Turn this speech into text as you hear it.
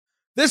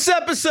This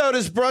episode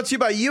is brought to you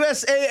by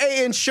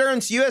USAA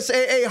Insurance.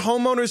 USAA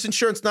Homeowners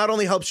Insurance not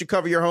only helps you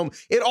cover your home,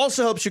 it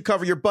also helps you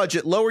cover your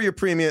budget, lower your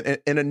premium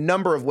in a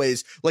number of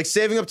ways, like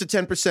saving up to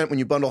 10% when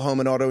you bundle home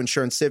and auto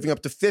insurance, saving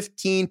up to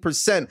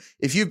 15%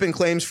 if you've been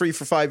claims-free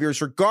for 5 years,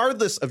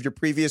 regardless of your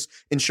previous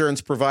insurance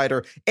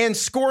provider, and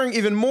scoring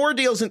even more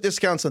deals and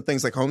discounts on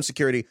things like home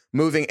security,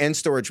 moving, and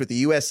storage with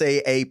the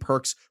USAA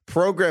Perks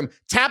program.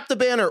 Tap the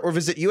banner or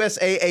visit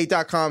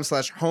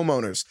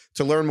usaa.com/homeowners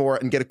to learn more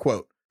and get a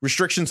quote.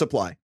 Restrictions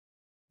apply.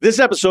 This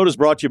episode is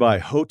brought to you by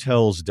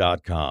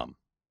Hotels.com.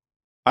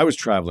 I was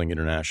traveling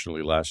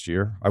internationally last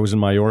year. I was in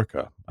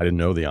Mallorca. I didn't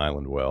know the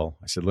island well.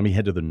 I said, let me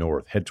head to the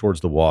north, head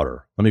towards the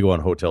water. Let me go on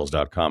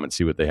Hotels.com and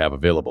see what they have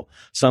available.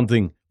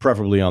 Something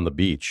preferably on the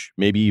beach,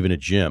 maybe even a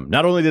gym.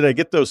 Not only did I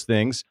get those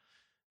things,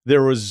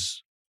 there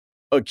was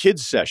a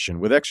kids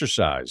session with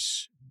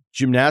exercise,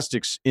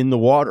 gymnastics in the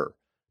water,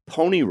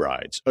 pony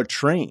rides, a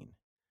train.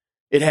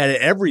 It had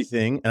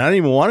everything, and I didn't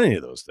even want any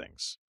of those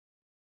things.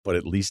 But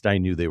at least I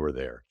knew they were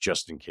there,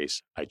 just in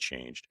case I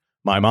changed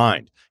my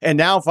mind. And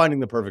now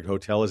finding the perfect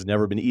hotel has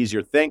never been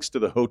easier thanks to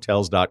the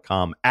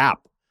Hotels.com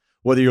app.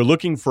 Whether you're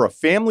looking for a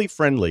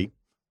family-friendly,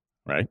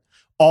 right,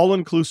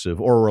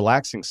 all-inclusive or a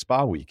relaxing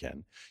spa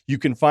weekend, you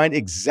can find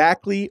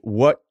exactly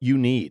what you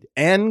need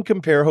and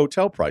compare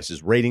hotel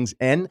prices, ratings,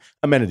 and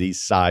amenities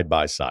side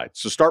by side.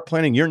 So start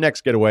planning your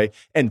next getaway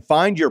and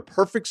find your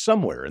perfect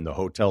somewhere in the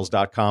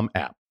Hotels.com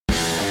app.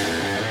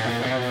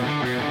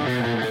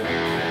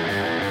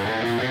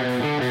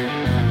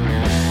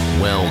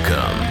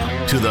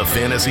 Welcome to the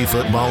Fantasy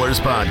Footballers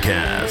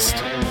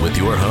Podcast with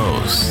your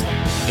hosts,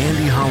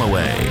 Andy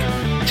Holloway,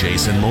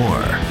 Jason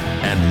Moore,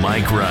 and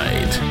Mike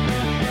Wright.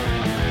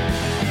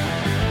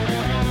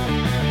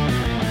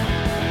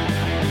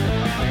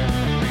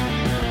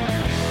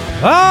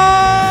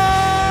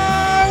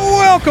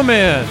 Welcome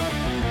in.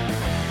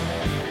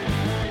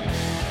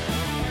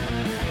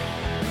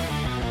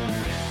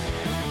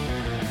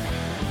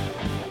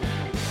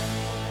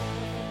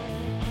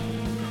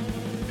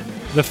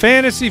 The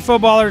Fantasy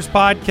Footballers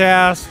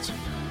Podcast,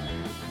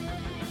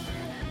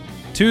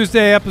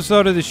 Tuesday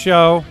episode of the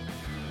show.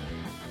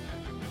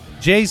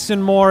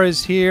 Jason Moore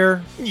is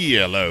here.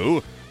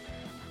 Yellow.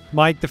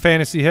 Mike, the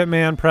Fantasy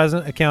Hitman,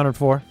 present, accounted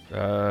for.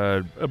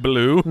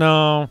 Blue.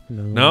 No?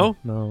 No?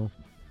 I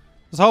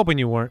was hoping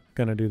you weren't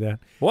going to do that.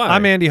 Why?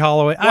 I'm Andy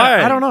Holloway.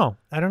 Why? I don't know.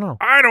 I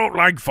don't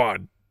like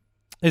fun.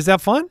 Is that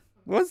fun?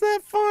 Was that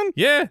fun?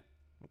 Yeah.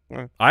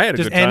 I had a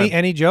Just good time.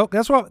 any joke?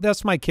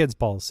 That's my kid's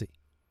policy.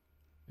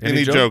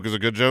 Any joke is a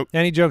good joke?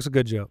 Any joke's a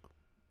good joke.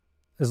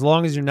 As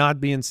long as you're not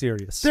being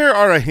serious. There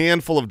are a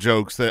handful of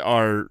jokes that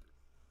are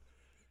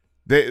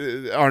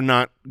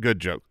not good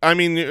jokes. I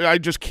mean, I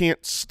just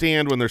can't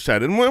stand when they're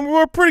said. And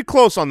we're pretty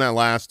close on that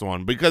last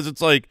one because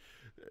it's like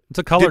it's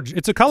a color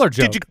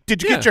joke.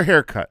 Did you get your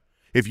hair cut?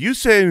 If you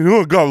say,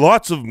 "Oh, I got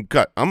lots of them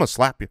cut," I'm gonna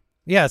slap you.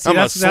 Yeah, see, I'm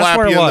gonna that's slap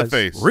where you it was. in the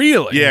face.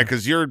 Really? Yeah,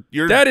 because you're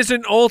That is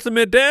an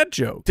ultimate dad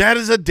joke. that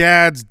is a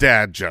dad's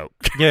dad joke.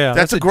 Yeah,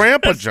 that's a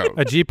grandpa joke.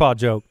 A G-Paw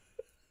joke.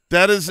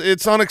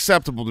 It's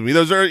unacceptable to me.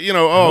 Those are,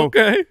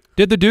 Okay.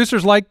 Did the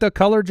Deucers like the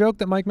color joke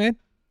that Mike made?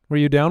 Were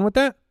you down with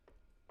that?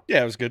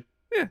 Yeah, it was good.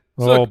 Yeah.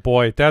 Oh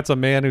boy, that's a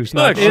man who's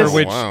not Look, sure it's-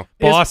 which wow.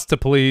 boss to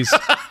please.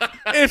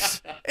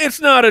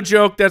 It's not a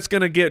joke that's going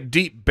to get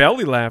deep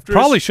belly laughter.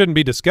 Probably shouldn't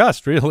be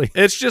discussed, really.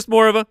 It's just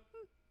more of a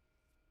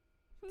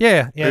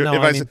Yeah. No,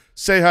 if I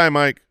say hi,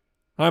 Mike.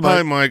 hi, Mike.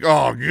 Hi, Mike.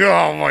 Oh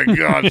my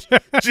gosh.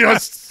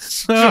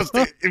 just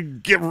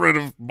get rid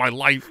of my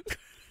life.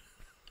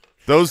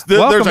 There's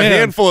Welcome a in.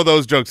 handful of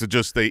those jokes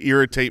that they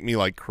irritate me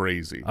like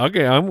crazy.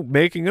 Okay, I'm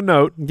making a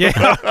note.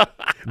 yeah.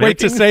 Wait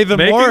to say them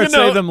Making more a or say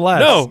note- them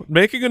less? No,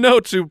 making a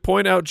note to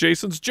point out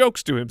Jason's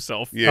jokes to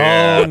himself.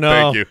 Yeah, Oh no.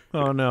 thank you.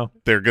 Oh no.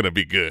 They're gonna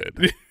be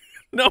good.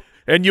 No,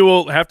 and you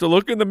will have to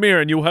look in the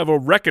mirror and you'll have a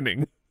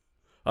reckoning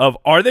of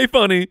are they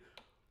funny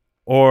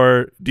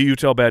or do you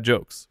tell bad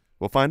jokes?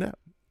 We'll find out.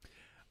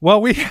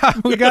 Well, we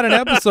got an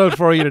episode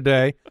for you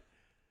today.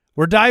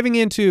 We're diving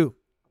into,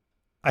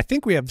 I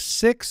think we have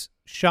 6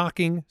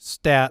 shocking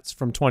stats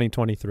from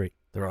 2023.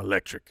 They're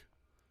electric.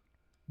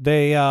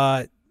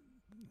 They're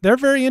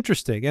very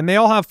interesting, and they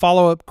all have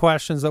follow-up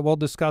questions that we'll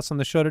discuss on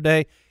the show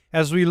today.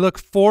 As we look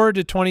forward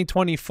to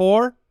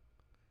 2024,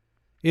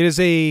 it is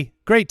a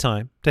great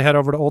time to head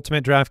over to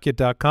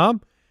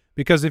ultimatedraftkit.com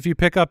because if you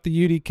pick up the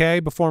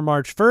UDK before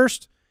March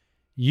 1st,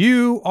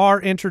 you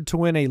are entered to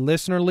win a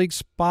listener league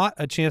spot,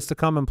 a chance to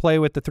come and play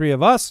with the three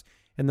of us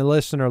in the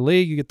listener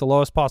league. You get the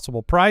lowest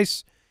possible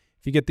price.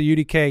 If you get the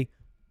UDK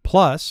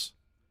Plus,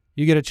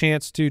 you get a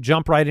chance to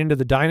jump right into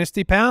the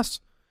Dynasty Pass.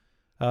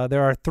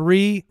 There are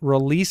 3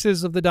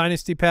 releases of the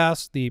Dynasty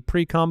Pass, the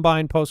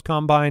pre-combine,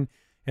 post-combine,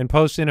 and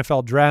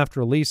post-NFL draft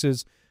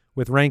releases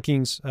with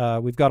rankings.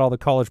 We've got all the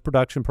college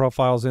production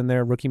profiles in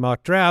there, rookie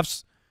mock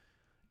drafts,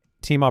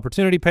 team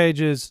opportunity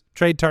pages,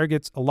 trade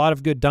targets, a lot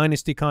of good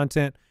Dynasty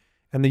content.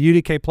 And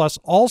the UDK Plus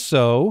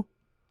also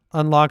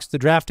unlocks the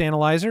Draft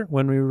Analyzer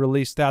when we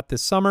release that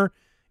this summer.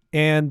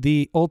 And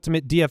the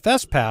Ultimate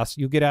DFS Pass,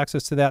 you'll get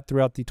access to that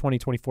throughout the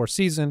 2024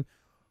 season.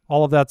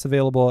 All of that's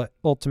available at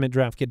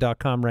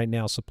ultimatedraftkit.com right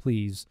now, so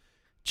please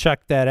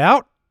check that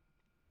out.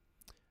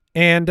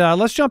 And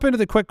let's jump into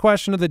the quick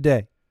question of the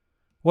day.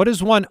 What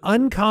is one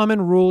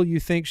uncommon rule you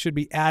think should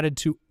be added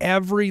to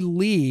every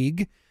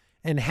league,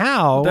 and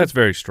how? That's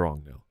very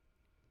strong now.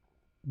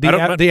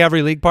 The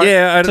every league part?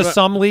 Yeah. To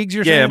some leagues,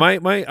 you're saying?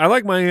 Yeah, I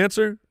like my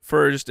answer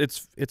for just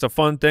it's a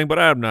fun thing, but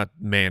I'm not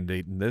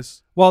mandating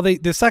this. Well,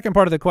 the second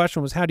part of the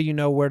question was, how do you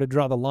know where to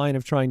draw the line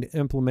of trying to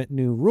implement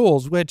new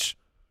rules, which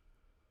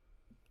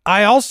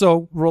I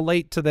also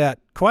relate to that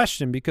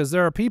question because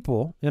there are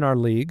people in our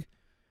league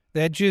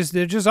that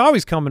they're just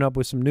always coming up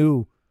with some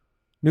new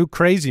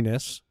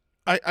craziness.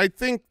 I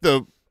think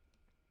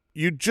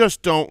you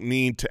just don't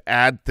need to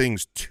add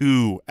things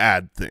to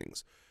add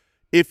things.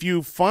 If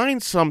you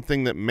find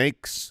something that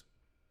makes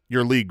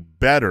your league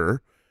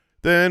better,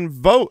 then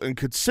vote and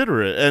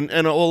consider it.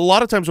 And a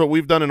lot of times what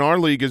we've done in our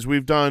league is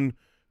we've done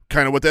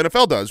kind of what the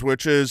NFL does,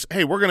 which is,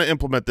 hey, we're going to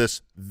implement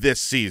this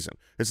season.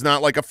 It's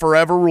not like a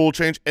forever rule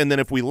change, and then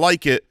if we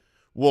like it,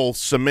 we'll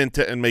cement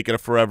it and make it a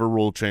forever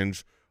rule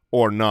change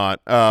or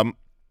not.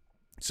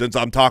 Since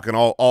I'm talking,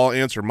 I'll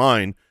answer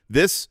mine.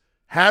 This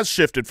has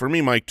shifted for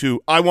me, Mike,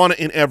 too. I want it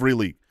in every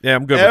league. Yeah,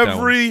 I'm good with that one.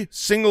 Every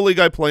single league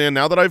I play in,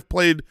 now that I've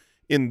played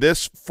in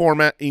this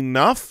format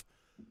enough,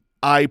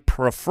 I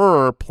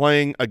prefer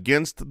playing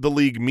against the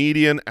league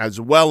median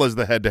as well as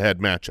the head-to-head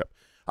matchup.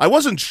 I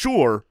wasn't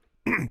sure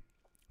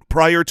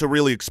prior to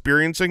really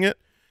experiencing it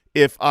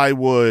if I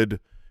would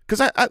 –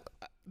 because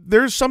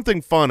there's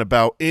something fun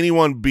about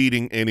anyone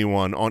beating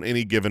anyone on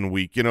any given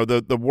week. You know,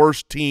 the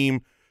worst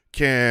team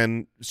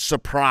can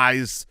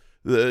surprise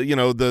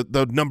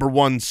the number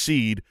one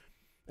seed.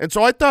 And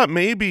so I thought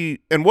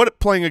maybe – and what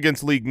playing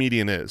against league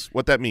median is,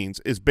 what that means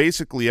is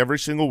basically every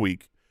single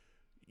week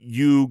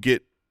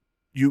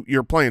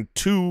you're playing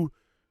 2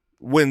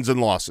 wins and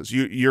losses.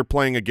 You're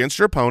playing against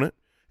your opponent,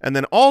 and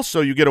then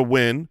also you get a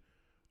win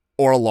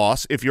or a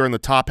loss if you're in the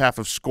top half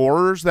of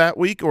scorers that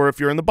week or if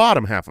you're in the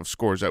bottom half of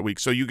scorers that week.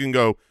 So you can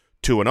go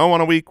 2-0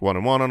 on a week,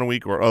 1-1 on a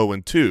week, or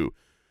 0-2.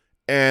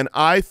 And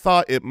I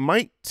thought it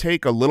might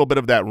take a little bit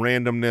of that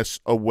randomness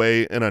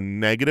away in a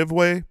negative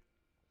way.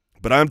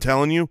 But I'm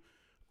telling you,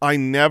 I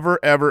never,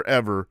 ever,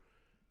 ever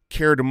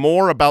cared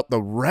more about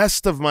the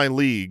rest of my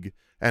league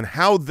and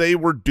how they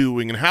were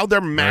doing and how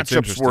their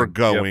matchups were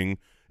going. Yep.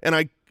 And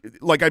I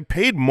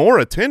paid more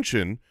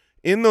attention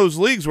in those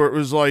leagues where it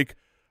was like,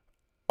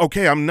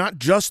 okay, I'm not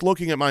just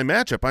looking at my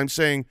matchup. I'm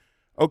saying,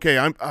 okay,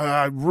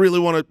 I really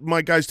want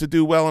my guys to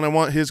do well and I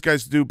want his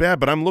guys to do bad,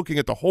 but I'm looking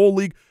at the whole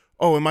league.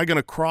 Oh, am I going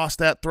to cross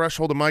that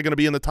threshold? Am I going to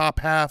be in the top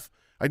half?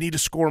 I need to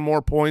score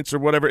more points or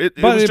whatever. It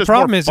was just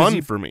more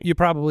fun for me. You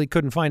probably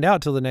couldn't find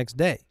out till the next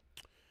day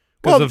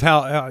because of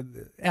how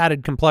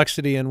added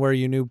complexity and where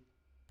you knew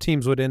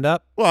teams would end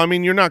up. Well, I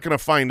mean, you're not going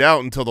to find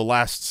out until the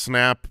last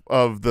snap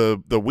of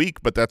the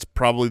week, but that's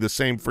probably the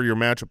same for your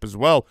matchup as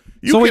well.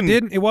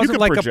 It wasn't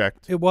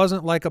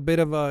like a bit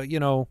of a,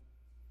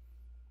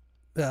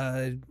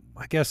 I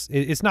guess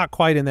it's not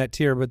quite in that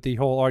tier, but the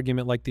whole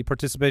argument like the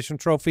participation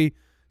trophy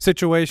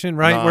situation,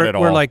 right? Not at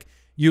all. Where like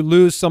you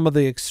lose some of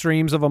the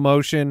extremes of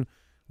emotion,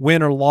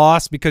 win or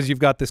loss, because you've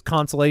got this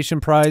consolation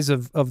prize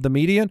of the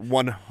median.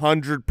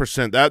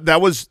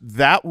 100%.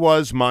 That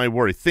was my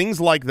worry. Things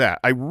like that.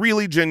 I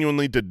really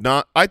genuinely did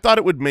not. I thought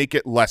it would make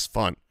it less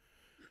fun,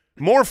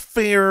 more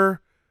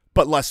fair,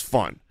 but less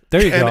fun.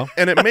 There you go.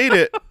 And it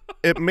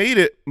made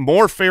it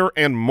more fair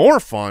and more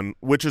fun,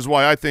 which is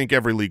why I think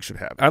every league should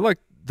have it. I like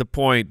the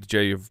point,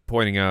 Jay, of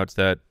pointing out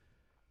that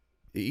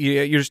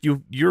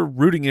your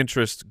rooting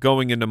interest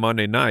going into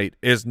Monday night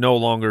is no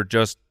longer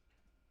just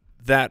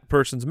that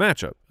person's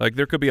matchup. Like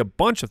there could be a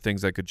bunch of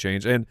things that could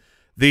change, and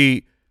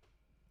the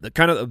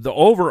kind of the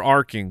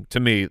overarching,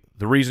 to me,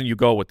 the reason you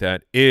go with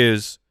that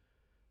is,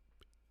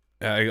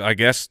 I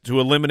guess, to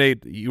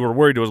eliminate. You were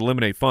worried to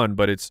eliminate fun,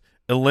 but it's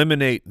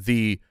eliminate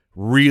the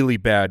really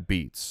bad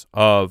beats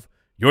of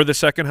you're the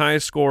second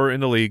highest scorer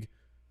in the league.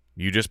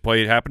 You just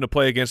happen to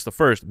play against the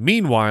first.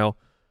 Meanwhile,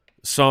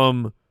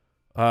 some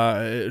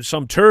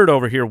turd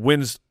over here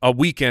wins a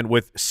weekend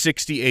with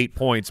 68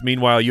 points.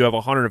 Meanwhile, you have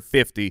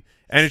 150,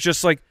 and it's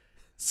just like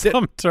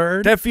some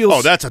turd. That feels.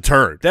 Oh, that's a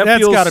turd.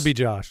 That's got to be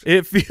Josh.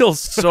 It feels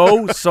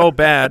so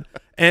bad,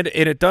 and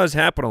it does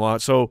happen a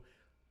lot. So,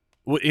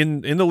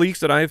 in the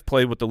leagues that I've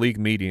played with the league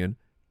median,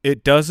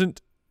 it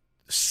doesn't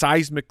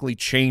seismically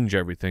change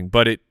everything,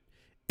 but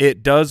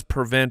it does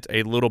prevent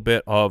a little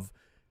bit of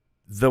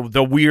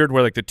the weird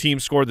where like the team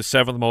scored the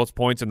 7th most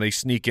points and they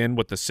sneak in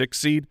with the 6th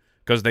seed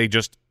because they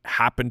just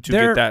happen to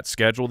get that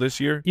schedule this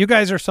year. You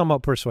guys are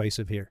somewhat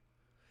persuasive here.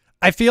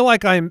 I feel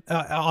like I'm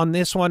on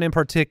this one in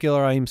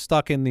particular. I'm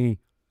stuck in the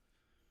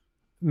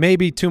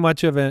maybe too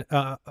much of an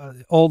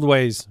old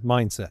ways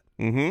mindset.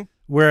 Mm-hmm.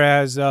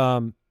 Whereas,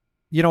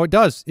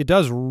 it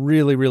does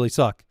really, really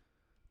suck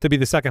to be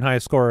the second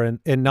highest scorer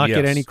and not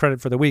get any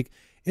credit for the week.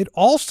 It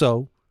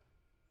also,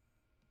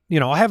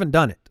 I haven't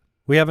done it.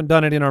 We haven't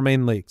done it in our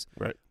main leagues.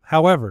 Right.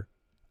 However,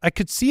 I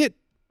could see it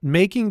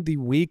making the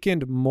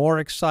weekend more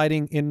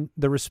exciting in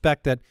the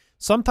respect that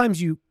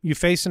sometimes you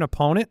face an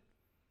opponent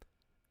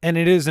and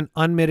it is an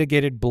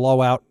unmitigated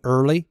blowout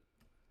early,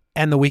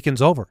 and the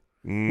weekend's over.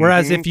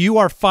 Whereas if you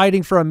are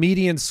fighting for a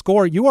median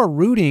score, you are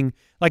rooting.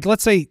 Like,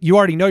 let's say you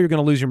already know you're going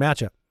to lose your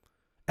matchup.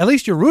 At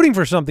least you're rooting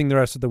for something the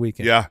rest of the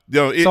weekend. Yeah.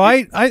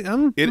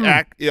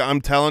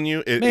 I'm telling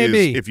you, it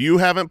maybe. is. If you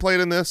haven't played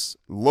in this,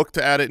 look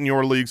to add it in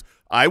your leagues.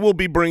 I will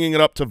be bringing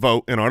it up to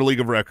vote in our league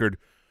of record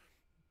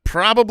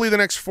probably the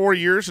next 4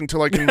 years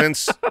until I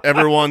convince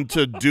everyone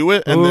to do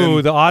it. And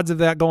then, the odds of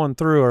that going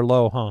through are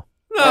low, huh?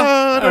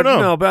 I don't know.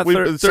 No, about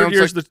third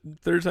year's the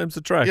third time's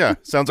the try. Yeah,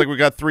 sounds like we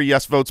got 3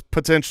 yes votes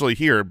potentially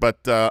here, but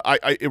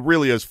it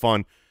really is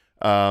fun.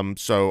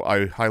 So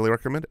I highly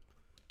recommend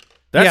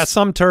it.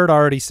 Some turd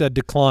already said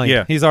decline.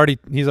 Yeah. He's already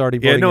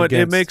voting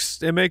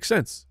against. It makes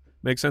sense.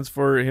 Makes sense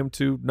for him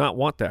to not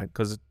want that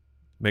because it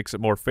makes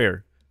it more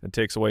fair and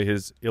takes away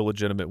his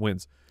illegitimate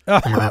wins.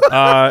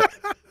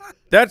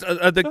 That's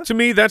to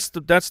me that's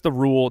the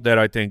rule that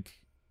I think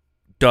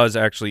does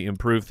actually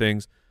improve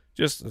things.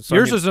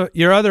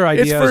 Your other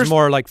idea is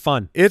more like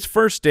fun. It's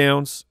first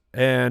downs,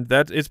 and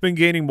that it's been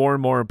gaining more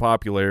and more in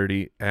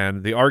popularity.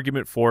 And the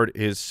argument for it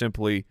is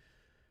simply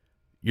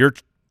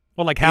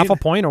like half a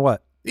point or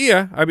what?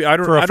 Yeah, I mean,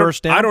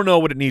 first down? I don't know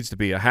what it needs to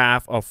be, a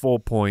half, a full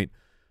point,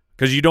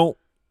 because you don't.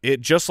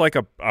 It just like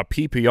a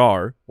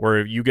PPR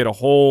where you get a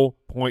whole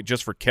point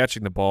just for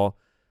catching the ball.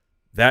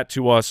 That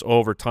to us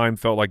over time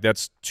felt like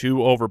that's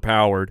too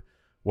overpowered.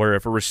 Where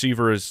if a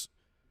receiver is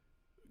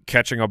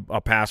catching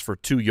a pass for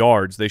 2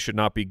 yards, they should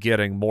not be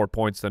getting more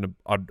points than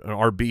an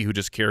RB who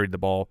just carried the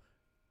ball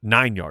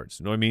 9 yards.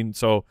 You know what I mean?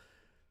 So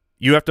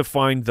you have to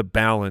find the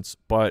balance,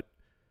 but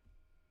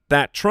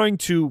that trying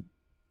to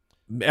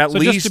at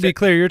least just to be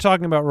clear, you're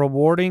talking about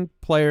rewarding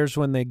players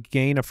when they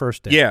gain a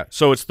first down. Yeah,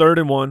 so it's 3rd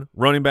and 1,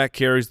 running back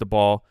carries the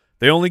ball.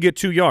 They only get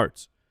 2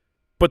 yards.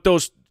 But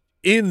those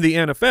in the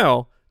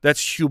NFL, that's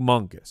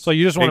humongous. So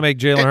you just want to make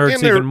Jalen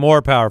Hurts even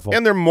more powerful.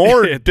 And they're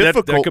more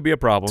difficult that could be a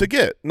problem to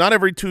get. Not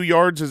every 2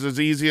 yards is as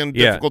easy and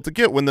difficult to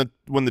get when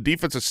the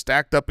defense is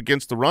stacked up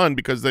against the run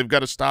because they've got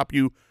to stop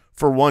you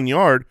for 1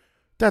 yard.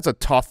 That's a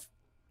tough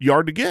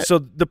yard to get. So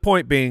the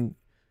point being,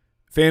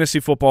 fantasy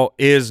football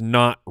is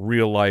not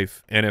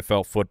real-life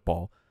NFL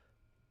football.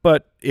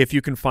 But if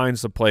you can find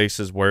some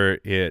places where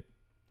it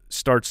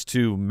starts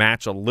to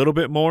match a little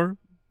bit more,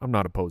 I'm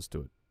not opposed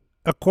to it.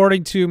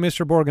 According to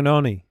Mr.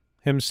 Borgononi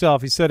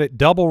himself, he said it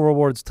double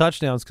rewards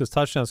touchdowns because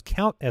touchdowns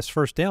count as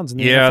first downs in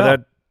the NFL. Yeah,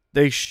 that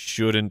they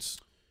shouldn't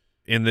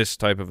in this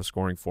type of a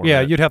scoring format.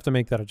 Yeah, you'd have to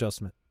make that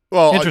adjustment.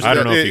 Well, I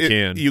don't know if you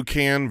can. You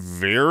can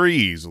very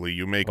easily.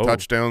 You make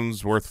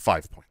touchdowns worth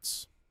 5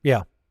 points.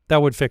 Yeah,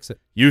 that would fix it.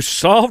 You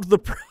solved the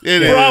problem,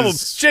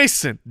 is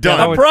Jason.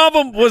 done. The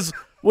problem was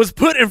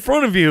put in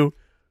front of you,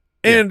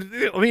 and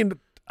I mean,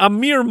 a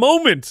mere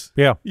moment.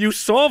 Yeah, you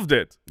solved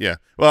it. Yeah.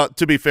 Well,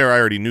 to be fair, I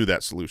already knew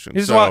that solution.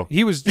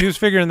 He was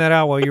figuring that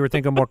out while you were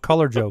thinking more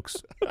color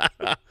jokes.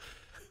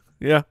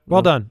 Yeah.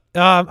 Well done.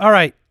 All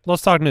right,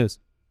 let's talk news.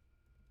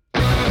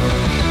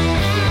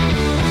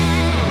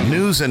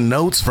 News and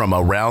notes from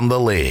around the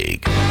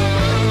league.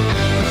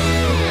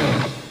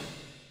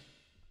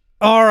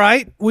 All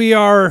right, we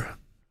are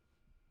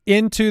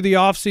into the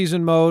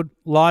off-season mode.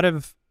 A lot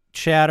of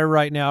chatter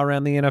right now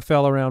around the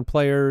NFL around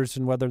players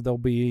and whether they'll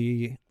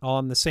be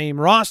on the same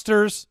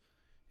rosters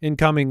in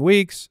coming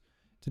weeks.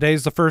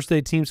 Today's the first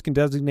day teams can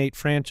designate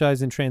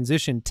franchise and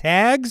transition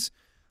tags.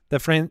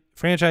 The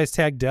franchise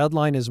tag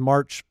deadline is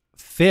March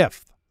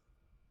 5th.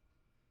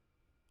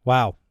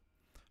 Wow.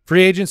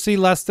 Free agency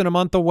less than a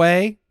month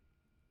away.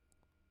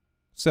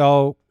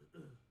 So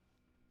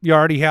you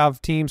already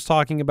have teams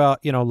talking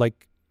about,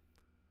 like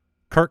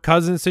Kirk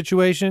Cousins'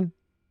 situation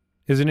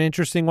is an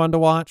interesting one to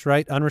watch,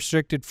 right?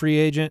 Unrestricted free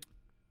agent.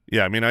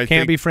 Yeah, I mean, I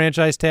can't be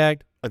franchise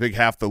tagged. I think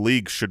half the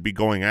league should be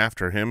going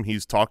after him.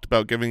 He's talked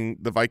about giving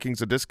the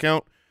Vikings a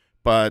discount,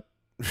 but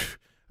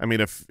I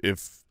mean,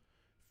 if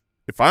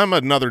I'm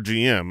another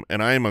GM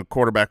and I am a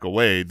quarterback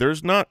away,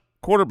 there's not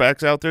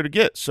quarterbacks out there to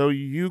get. So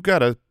he'll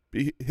get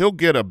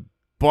a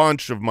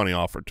bunch of money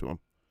offered to him.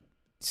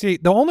 See,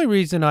 the only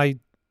reason I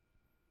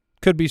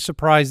could be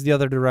surprised the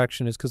other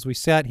direction is because we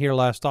sat here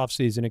last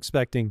offseason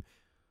expecting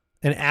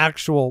an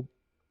actual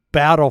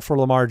battle for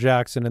Lamar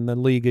Jackson and the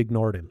league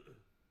ignored him.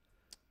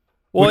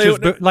 Well,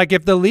 like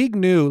if the league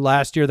knew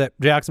last year that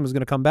Jackson was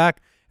going to come back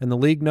and the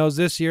league knows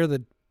this year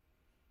that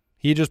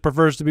he just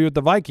prefers to be with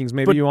the Vikings,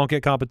 maybe you won't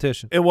get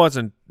competition. It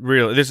wasn't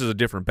real. This is a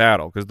different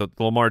battle because the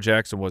Lamar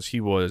Jackson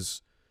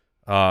was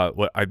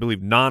what I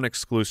believe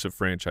non-exclusive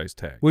franchise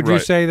tag. Would you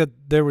say that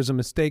there was a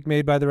mistake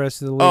made by the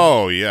rest of the league?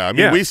 Oh yeah, I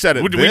mean we said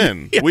it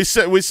then. We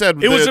said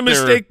it was a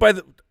mistake by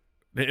the.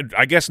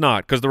 I guess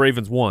not because the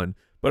Ravens won,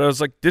 but I was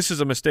like, this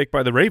is a mistake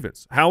by the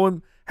Ravens. How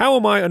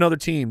am I another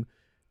team?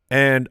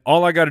 And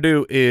all I got to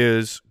do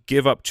is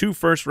give up 2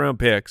 first-round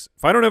picks.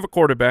 If I don't have a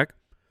quarterback,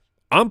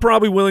 I'm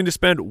probably willing to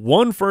spend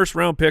 1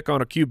 first-round pick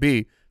on a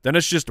QB. Then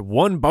it's just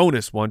 1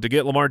 bonus one to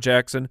get Lamar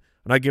Jackson,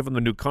 and I give him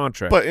the new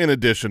contract. But in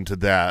addition to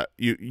that,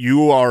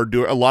 you are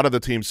doing. A lot of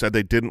the teams said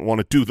they didn't want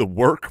to do the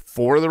work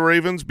for the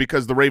Ravens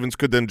because the Ravens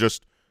could then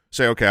just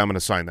say, "Okay, I'm going to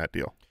sign that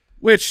deal."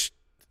 Which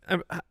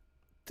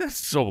That's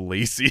so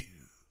lazy.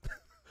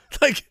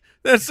 Like,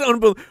 that's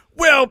unbelievable.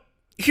 Well,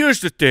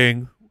 here's the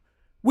thing.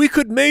 We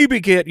could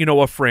maybe get,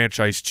 a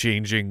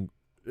franchise-changing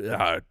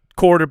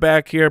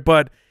quarterback here,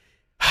 but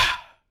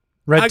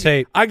Red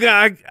tape. I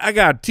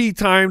got tea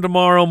time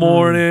tomorrow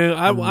morning.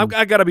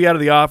 I got to be out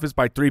of the office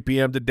by 3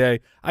 p.m.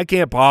 today. I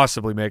can't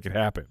possibly make it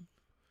happen.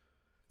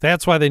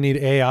 That's why they need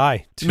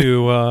AI to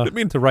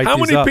to write how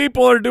these many up.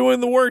 people are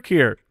doing the work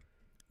here?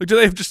 Like, do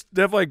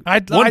they have like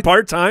one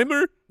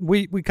part-timer?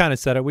 We kind of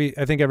said it.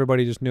 I think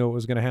everybody just knew it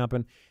was going to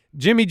happen.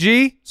 Jimmy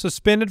G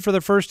suspended for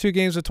the first 2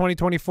 games of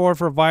 2024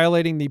 for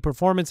violating the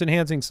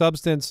performance-enhancing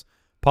substance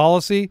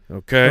policy.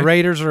 Okay. The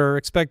Raiders are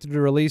expected to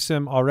release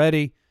him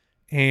already.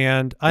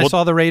 And I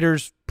saw the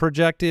Raiders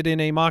projected in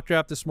a mock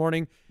draft this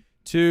morning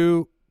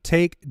to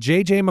take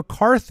J.J.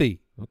 McCarthy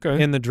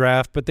in the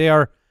draft, but they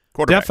are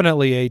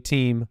definitely a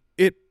team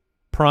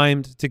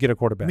primed to get a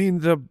quarterback. I mean,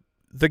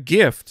 the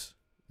gift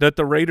that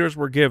the Raiders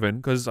were given,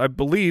 because I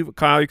believe,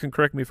 Kyle, you can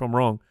correct me if I'm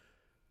wrong,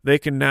 they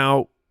can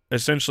now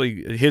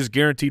essentially his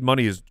guaranteed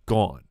money is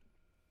gone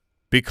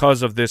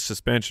because of this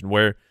suspension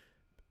where,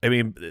 I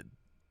mean,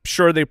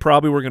 sure, they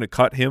probably were going to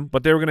cut him,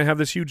 but they were going to have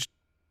this huge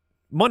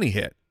money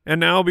hit. And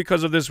now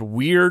because of this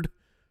weird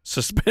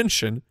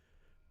suspension,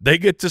 they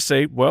get to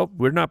say, well,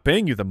 we're not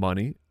paying you the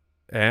money,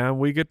 and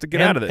we get to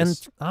get out of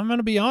this. And I'm going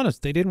to be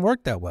honest, they didn't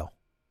work that well.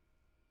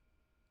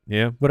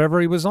 Yeah. Whatever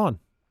he was on.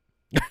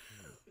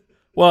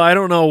 Well, I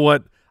don't know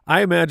what –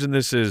 I imagine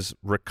this is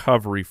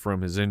recovery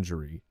from his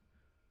injury,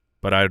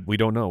 but we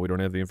don't know. We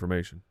don't have the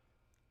information.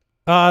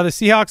 The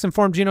Seahawks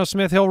informed Geno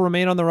Smith he'll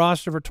remain on the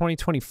roster for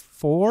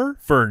 2024.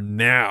 For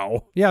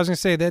now. Yeah, I was going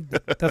to say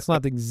that's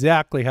not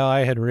exactly how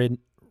I had read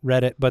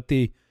it, but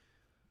the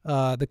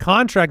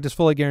contract is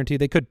fully guaranteed.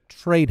 They could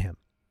trade him.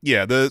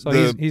 Yeah,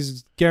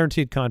 he's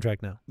guaranteed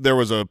contract now. There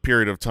was a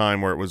period of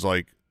time where it was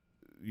like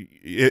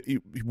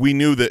we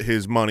knew that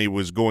his money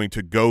was going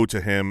to go to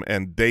him,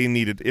 and they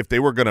needed, if they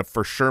were going to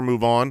for sure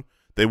move on,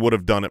 they would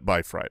have done it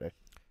by Friday.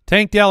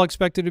 Tank Dell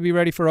expected to be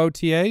ready for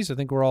OTAs. I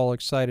think we're all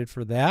excited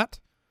for that.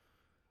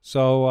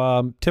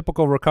 So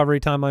typical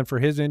recovery timeline for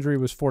his injury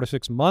was 4 to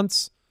 6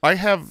 months. I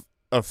have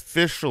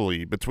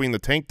officially, between the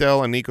Tank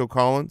Dell and Nico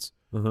Collins,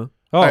 Oh,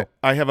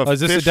 I have officially, is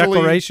this a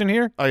declaration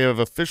here? I have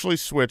officially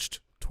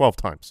switched 12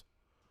 times.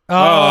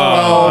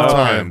 Oh, 12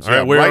 times. All right,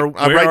 Yeah, where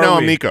right now are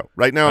I'm we? Nico.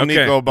 Right now I'm Okay,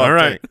 Nico about all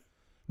right. Tank.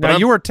 now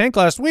you were Tank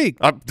last week.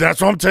 That's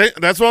what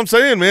I'm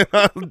saying, man.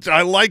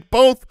 I like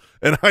both,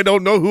 and I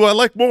don't know who I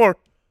like more.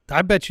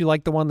 I bet you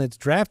like the one that's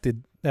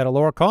drafted at a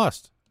lower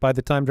cost by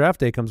the time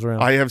draft day comes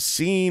around. I have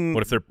seen.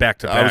 What if they're back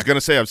to back? I was going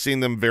to say I've seen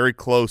them very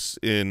close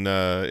in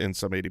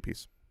some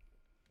ADPs.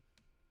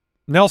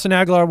 Nelson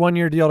Aguilar,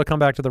 1-year deal to come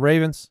back to the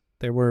Ravens.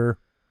 They were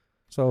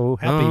so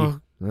happy.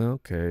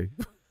 Okay.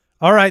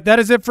 All right, that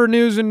is it for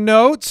news and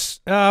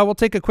notes. We'll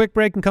take a quick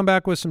break and come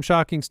back with some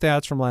shocking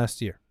stats from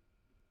last year.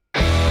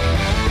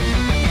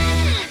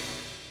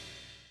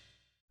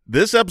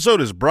 This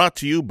episode is brought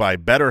to you by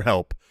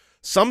BetterHelp.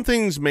 Some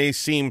things may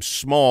seem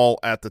small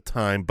at the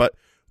time, but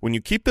when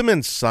you keep them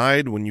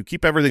inside, when you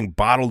keep everything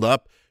bottled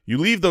up, you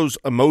leave those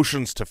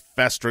emotions to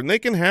fester, and they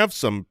can have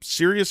some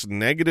serious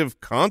negative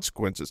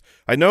consequences.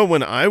 I know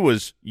when I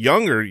was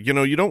younger,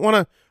 you don't want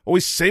to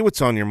always say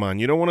what's on your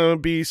mind. You don't want to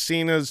be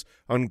seen as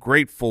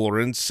ungrateful or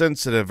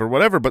insensitive or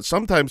whatever, but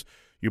sometimes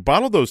you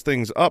bottle those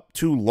things up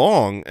too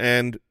long,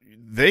 and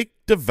they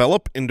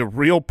develop into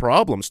real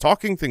problems.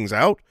 Talking things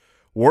out,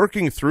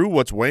 working through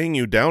what's weighing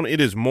you down, it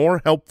is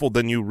more helpful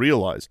than you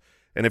realize.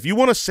 And if you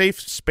want a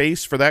safe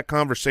space for that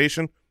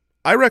conversation,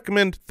 I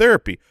recommend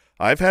therapy.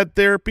 I've had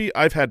therapy.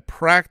 I've had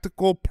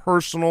practical,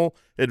 personal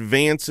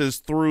advances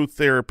through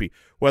therapy,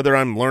 whether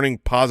I'm learning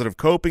positive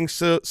coping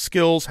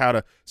skills, how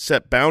to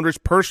set boundaries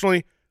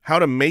personally, how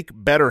to make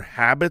better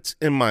habits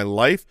in my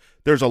life.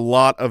 There's a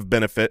lot of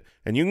benefit,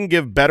 and you can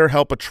give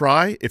BetterHelp a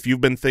try if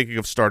you've been thinking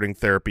of starting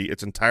therapy.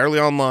 It's entirely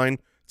online.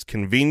 It's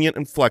convenient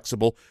and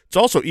flexible. It's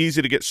also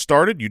easy to get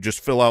started. You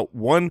just fill out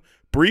one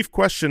brief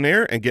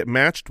questionnaire and get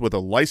matched with a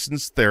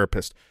licensed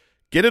therapist.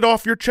 Get it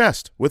off your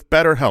chest with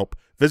BetterHelp.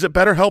 Visit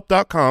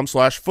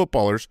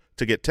BetterHelp.com/footballers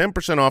to get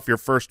 10% off your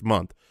first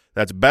month.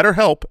 That's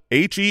BetterHelp,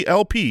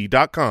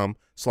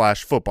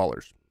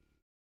 HELP.com/footballers.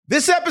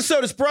 This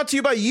episode is brought to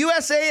you by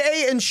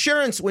USAA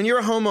Insurance. When you're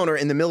a homeowner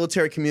in the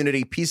military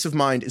community, peace of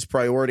mind is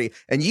priority.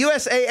 And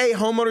USAA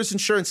Homeowners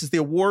Insurance is the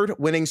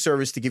award-winning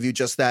service to give you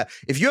just that.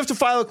 If you have to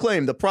file a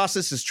claim, the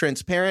process is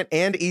transparent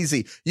and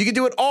easy. You can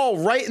do it all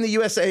right in the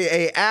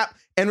USAA app,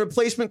 and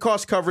replacement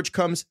cost coverage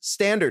comes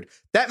standard.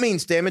 That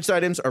means damaged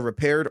items are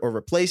repaired or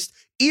replaced,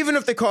 even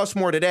if they cost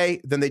more today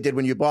than they did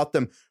when you bought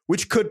them,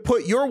 which could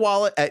put your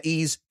wallet at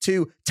ease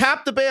too.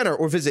 Tap the banner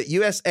or visit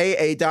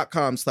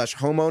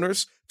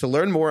USAA.com/homeowners to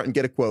learn more and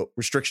get a quote.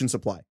 Restrictions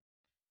apply.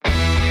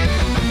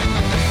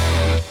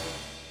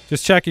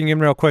 Just checking in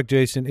real quick,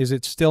 Jason. Is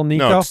it still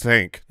Nico? No, it's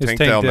Tank. It's Tank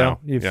Tank Dell Dell.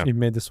 now. You've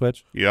made the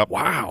switch? Yep.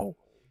 Wow.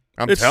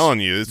 I'm It's telling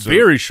you. It's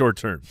very short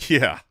term.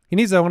 Yeah. He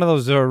needs one of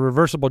those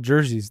reversible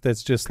jerseys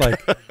that's just like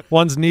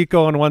one's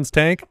Nico and one's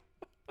Tank.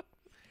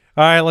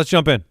 All right, let's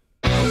jump in.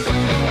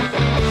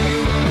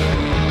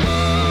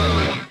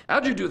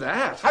 How'd you do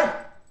that?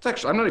 It's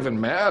actually, I'm not even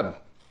mad.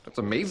 That's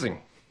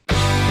amazing.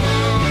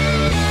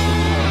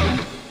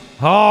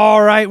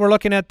 All right, we're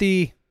looking at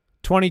the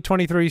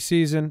 2023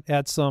 season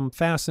at some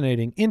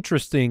fascinating,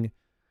 interesting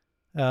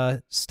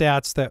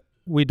stats that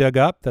we dug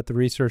up, that the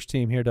research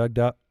team here dug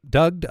up.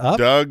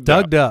 Oh,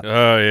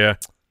 yeah.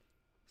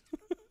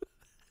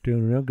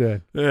 Doing real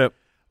good. Yep.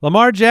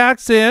 Lamar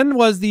Jackson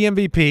was the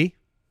MVP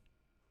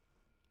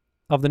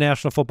of the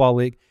National Football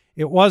League.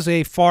 It was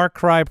a far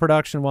cry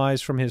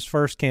production-wise from his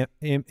first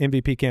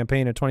MVP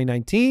campaign in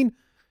 2019.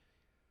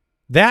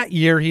 That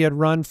year, he had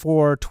run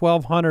for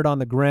 1,200 on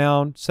the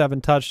ground,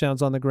 7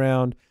 touchdowns on the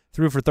ground,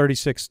 threw for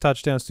 36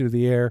 touchdowns through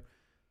the air.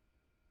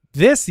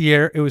 This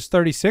year, it was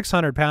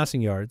 3,600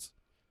 passing yards.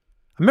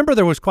 I remember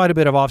there was quite a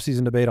bit of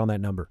offseason debate on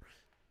that number.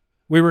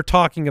 We were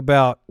talking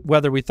about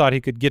whether we thought he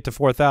could get to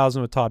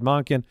 4,000 with Todd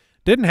Monken.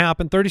 Didn't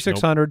happen.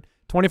 3,600,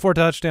 24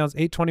 touchdowns,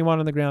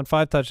 821 on the ground,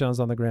 5 touchdowns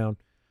on the ground.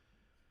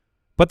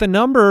 But the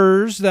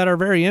numbers that are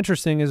very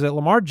interesting is that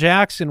Lamar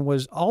Jackson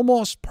was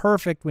almost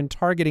perfect when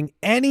targeting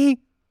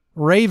any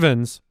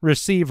Ravens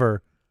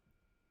receiver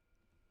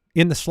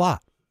in the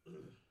slot.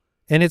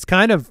 And it's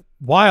kind of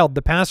wild,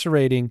 the passer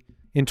rating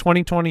in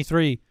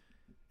 2023,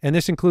 and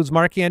this includes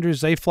Mark Andrews,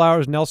 Zay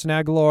Flowers, Nelson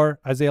Aguilar,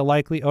 Isaiah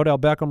Likely, Odell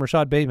Beckham,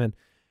 Rashad Bateman.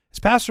 His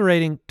passer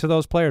rating to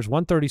those players,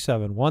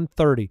 137,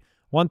 130,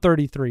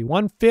 133,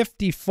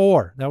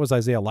 154. That was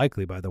Isaiah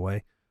Likely, by the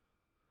way.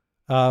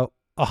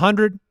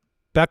 100,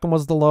 Beckham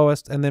was the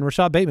lowest, and then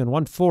Rashad Bateman,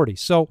 140.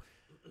 So,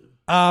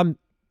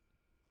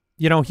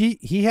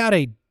 he had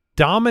a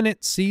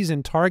dominant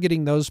season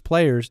targeting those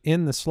players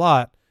in the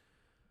slot.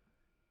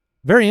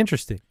 Very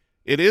interesting.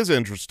 It is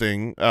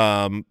interesting.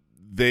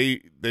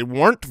 They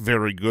weren't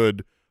very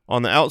good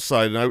on the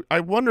outside, and I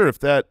wonder if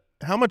that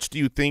 – how much do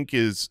you think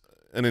is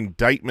an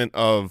indictment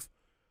of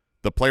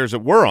the players that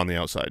were on the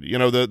outside? You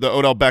know, the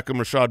Odell Beckham,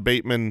 Rashad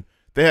Bateman,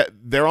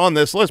 they're on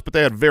this list, but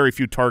they had very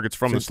few targets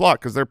from the slot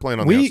because they're playing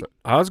on the outside.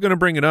 I was going to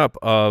bring it up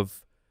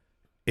of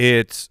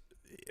it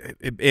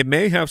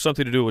may have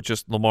something to do with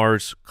just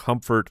Lamar's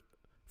comfort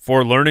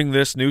for learning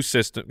this new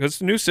system. Because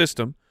it's a new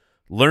system,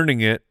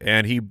 learning it,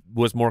 and he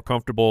was more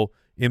comfortable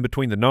in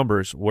between the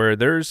numbers where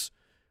there's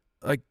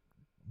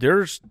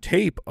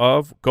tape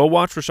of go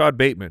watch Rashad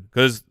Bateman,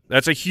 because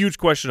that's a huge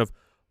question of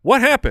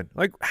what happened.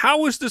 Like, how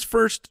was this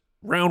first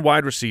round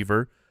wide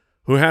receiver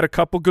who had a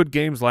couple good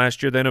games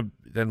last year,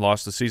 then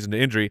lost the season to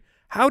injury,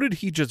 how did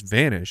he just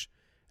vanish?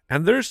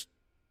 And there's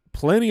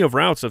plenty of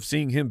routes of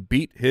seeing him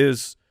beat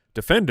his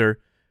defender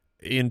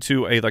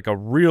into a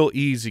real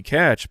easy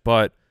catch,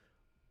 but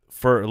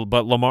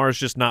Lamar's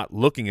just not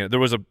looking at it.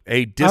 There was a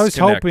disconnect. I was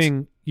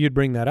hoping you'd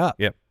bring that up.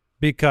 Yep.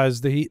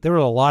 Because there were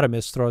a lot of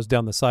missed throws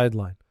down the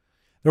sideline.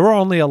 There were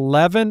only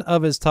 11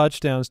 of his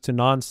touchdowns to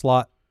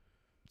non-slot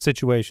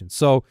situations.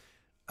 So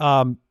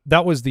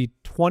that was the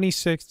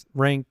 26th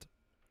ranked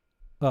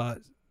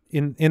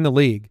in the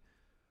league,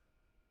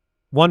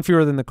 one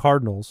fewer than the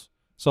Cardinals.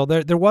 So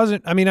there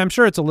wasn't – I mean, I'm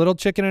sure it's a little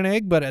chicken and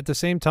egg, but at the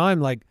same time,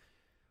 like,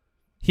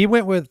 he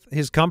went with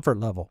his comfort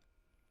level.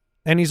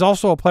 And he's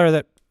also a player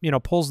that,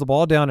 pulls the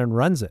ball down and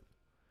runs it.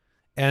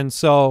 And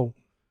so,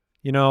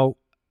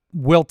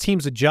 will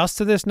teams adjust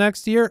to this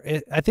next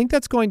year? I think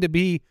that's going to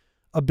be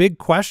a big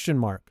question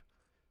mark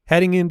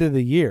heading into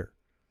the year.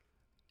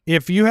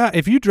 If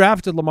you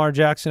drafted Lamar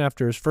Jackson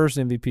after his first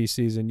MVP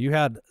season, you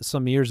had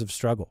some years of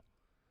struggle.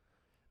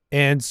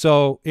 And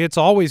so it's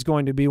always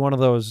going to be one of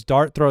those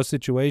dart throw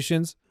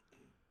situations.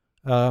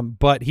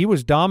 But he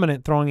was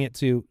dominant throwing it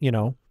to,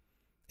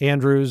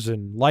 Andrews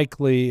and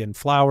Likely and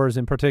Flowers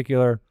in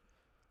particular.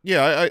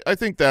 Yeah, I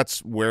think that's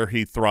where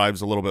he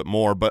thrives a little bit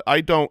more, but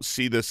I don't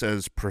see this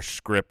as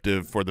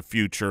prescriptive for the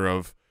future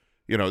of,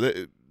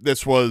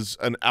 this was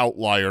an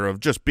outlier of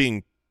just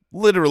being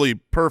literally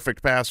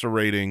perfect passer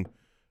rating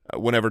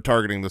whenever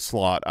targeting the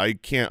slot. I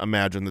can't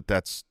imagine that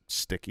that's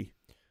sticky.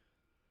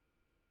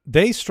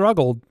 They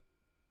struggled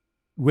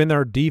when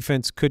their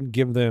defense couldn't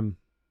give them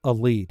a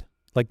lead.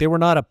 Like, they were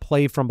not a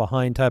play from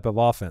behind type of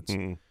offense,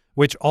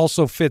 which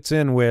also fits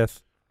in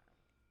with,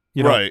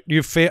 right.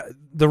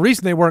 The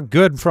reason they weren't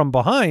good from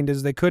behind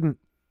is they couldn't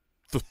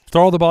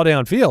throw the ball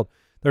downfield.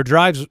 Their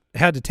drives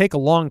had to take a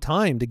long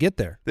time to get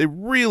there. They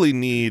really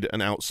need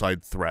an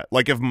outside threat.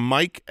 Like, if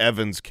Mike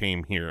Evans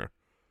came here,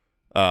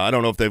 I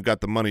don't know if they've got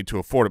the money to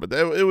afford it, but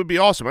it would be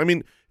awesome. I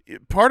mean,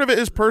 part of it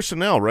is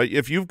personnel, right?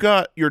 If you've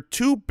got your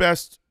two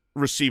best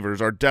receivers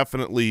are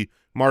definitely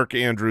Mark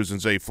Andrews and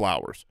Zay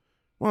Flowers.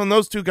 Well, and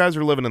those two guys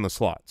are living in the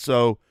slot.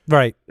 So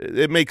right,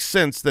 it makes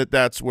sense that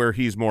that's where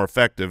he's more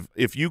effective.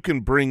 If you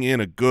can bring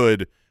in a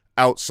good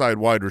outside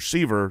wide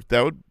receiver,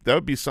 that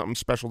would be something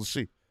special to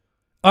see.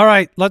 All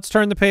right, let's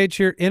turn the page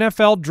here.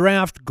 NFL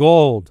Draft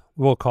Gold,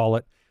 we'll call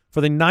it. For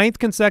the 9th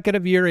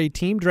consecutive year, a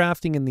team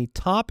drafting in the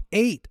top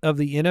 8 of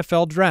the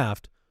NFL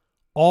Draft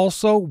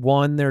also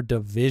won their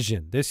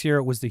division. This year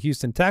it was the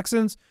Houston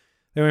Texans.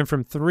 They went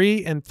from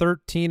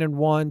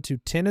 3-13-1 to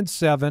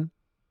 10-7.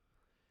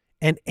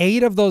 And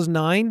 8 of those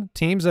 9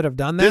 teams that have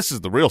done that. This is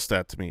the real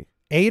stat to me.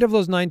 8 of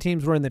those 9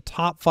 teams were in the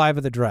top 5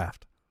 of the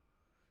draft.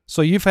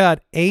 So you've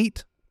had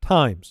 8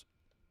 times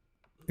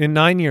in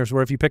 9 years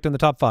where if you picked in the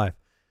top 5,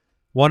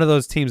 one of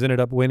those teams ended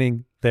up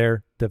winning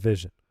their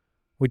division,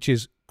 which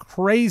is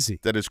crazy.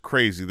 That is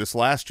crazy. This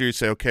last year, you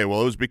say, okay,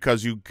 well, it was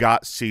because you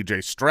got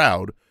C.J.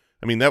 Stroud.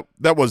 I mean,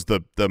 that was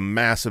the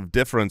massive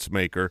difference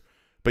maker.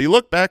 But you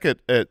look back at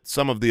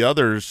some of the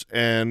others,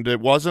 and it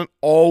wasn't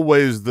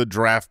always the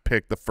draft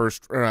pick, the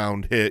first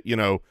round hit.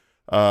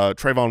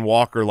 Trayvon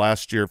Walker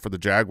last year for the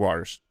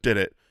Jaguars did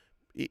it.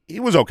 He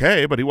was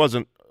okay, but he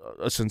wasn't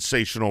a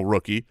sensational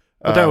rookie.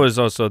 But that was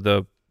also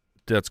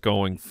that's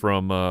going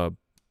from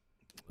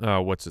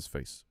what's his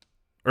face,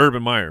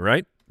 Urban Meyer,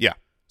 right? Yeah.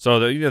 So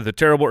the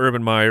terrible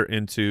Urban Meyer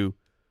into.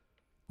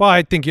 Well,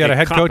 I think you had a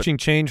head coaching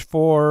change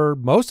for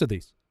most of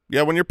these.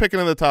 Yeah, when you're picking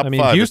in the top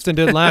 5. Houston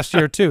did last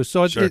year too.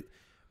 So Sure.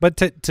 But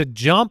to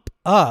jump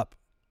up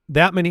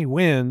that many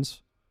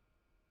wins,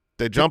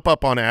 they jump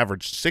up on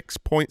average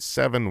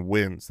 6.7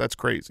 wins. That's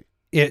crazy.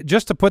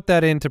 Just to put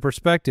that into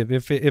perspective,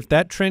 if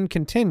that trend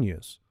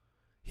continues,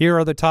 here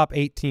are the top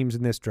 8 teams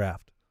in this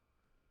draft: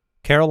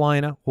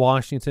 Carolina,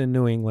 Washington,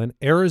 New England,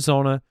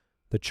 Arizona,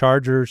 the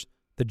Chargers,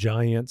 the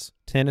Giants,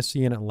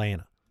 Tennessee, and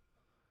Atlanta.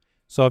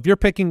 So if you're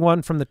picking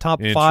one from the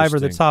top 5 or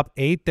the top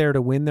 8 there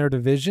to win their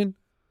division,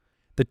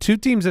 the 2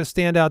 teams that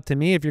stand out to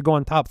me, if you're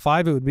going top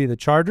 5, it would be the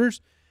Chargers.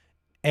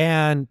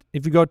 And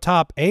if you go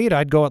top 8,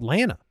 I'd go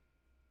Atlanta.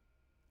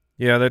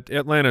 Yeah, that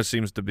Atlanta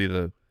seems to be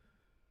the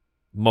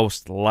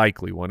most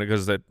likely one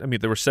because they were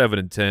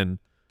 7-10,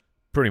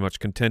 pretty much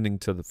contending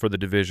for the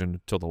division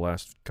until the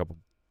last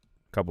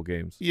couple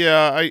games.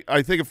 Yeah,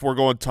 I think if we're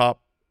going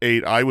top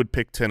 8, I would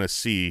pick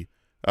Tennessee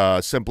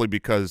simply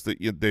because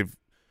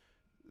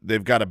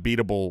they've got a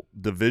beatable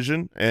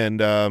division,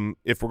 and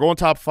if we're going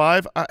top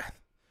 5,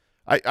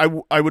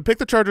 I would pick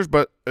the Chargers,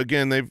 but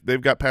again,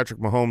 they've got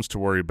Patrick Mahomes to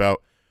worry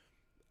about.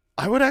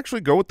 I would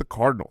actually go with the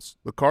Cardinals.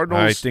 The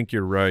Cardinals, I think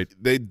you're right.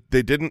 They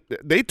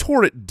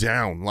tore it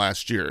down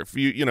last year. If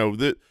they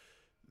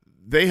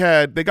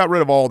got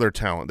rid of all their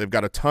talent. They've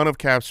got a ton of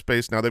cap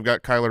space now. They've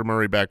got Kyler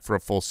Murray back for a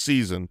full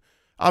season.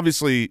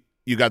 Obviously,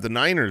 you got the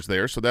Niners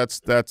there, so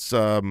that's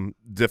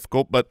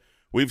difficult. But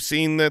we've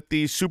seen that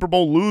the Super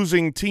Bowl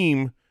losing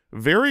team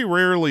very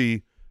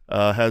rarely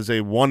has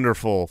a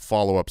wonderful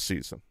follow-up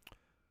season.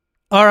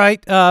 All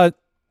right.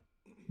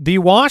 The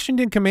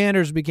Washington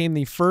Commanders became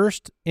the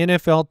first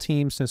NFL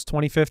team since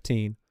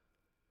 2015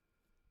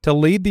 to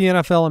lead the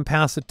NFL in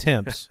pass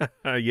attempts.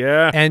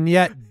 Yeah. And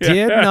yet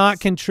did not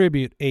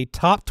contribute a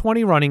top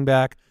 20 running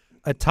back,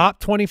 a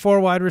top 24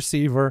 wide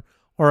receiver,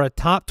 or a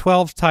top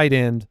 12 tight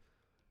end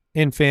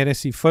in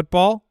fantasy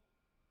football.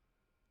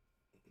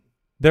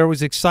 There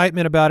was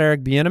excitement about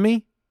Eric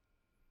Bieniemy,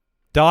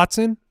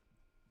 Dotson.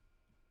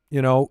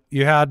 You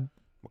had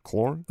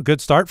McLaurin, a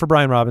good start for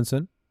Brian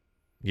Robinson.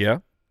 Yeah.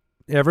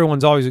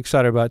 Everyone's always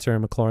excited about Terry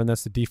McLaurin.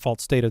 That's the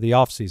default state of the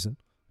offseason.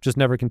 Just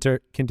never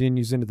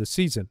continues into the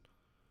season.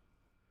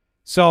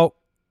 So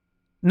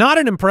not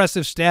an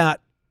impressive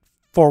stat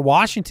for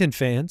Washington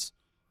fans.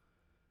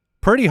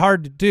 Pretty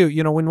hard to do.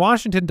 When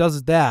Washington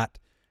does that,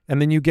 and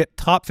then you get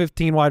top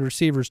 15 wide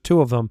receivers, 2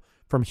 of them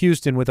from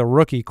Houston with a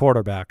rookie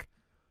quarterback.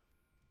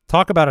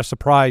 Talk about a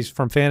surprise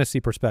from fantasy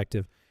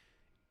perspective.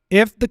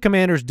 If the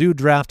Commanders do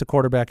draft a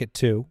quarterback at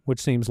 2, which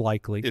seems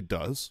likely. it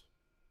does.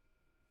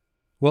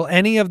 Will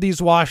any of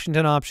these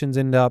Washington options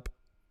end up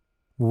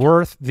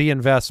worth the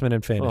investment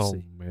in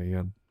fantasy? Oh,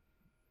 man.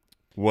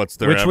 What's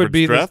their Which average would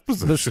be draft the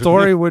position?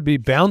 story would be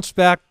bounce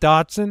back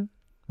Dotson,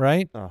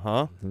 right?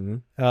 Uh-huh.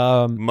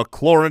 Mm-hmm.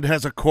 McLaurin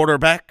has a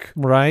quarterback.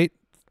 Right.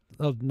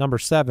 Number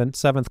 7,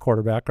 7th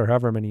quarterback, or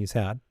however many he's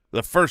had.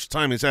 The first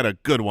time he's had a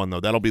good one,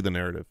 though. That'll be the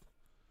narrative.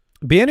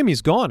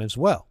 Bieniemy's gone as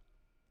well.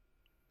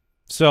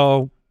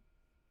 So,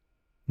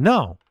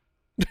 no.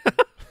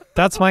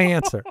 That's my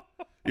answer.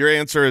 Your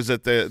answer is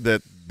that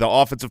the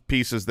offensive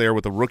pieces there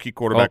with a rookie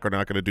quarterback are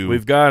not going to do.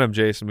 We've got him,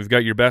 Jason. We've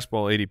got your best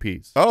ball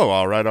ADPs. Oh,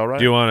 all right.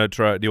 Do you want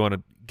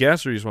to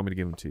guess, or you just want me to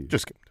give them to you?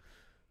 Just kidding.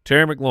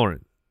 Terry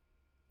McLaurin,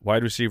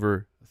 wide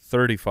receiver,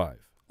 35.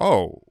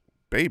 Oh,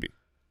 baby.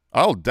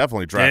 I'll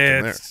definitely draft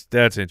him there.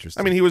 That's interesting.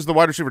 I mean, he was the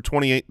wide receiver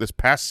 28 this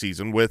past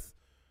season with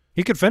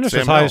He could finish Sam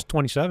as high Howell. as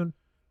 27.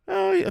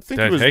 I think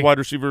he was wide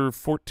receiver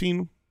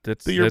 14.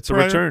 that's the year a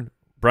prior. return.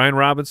 Brian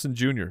Robinson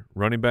Jr.,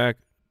 running back,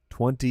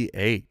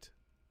 28.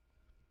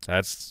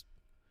 That's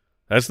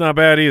not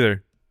bad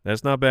either.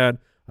 That's not bad.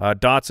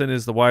 Dotson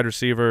is the wide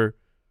receiver.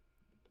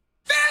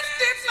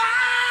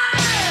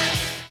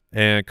 55!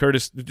 And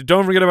Curtis,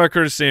 don't forget about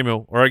Curtis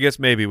Samuel, or I guess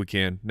maybe we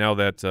can now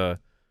that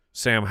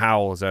Sam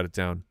Howell is out of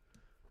town.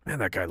 Man,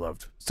 that guy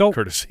loved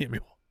Curtis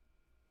Samuel.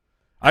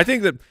 I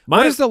think that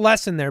what is the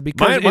lesson there?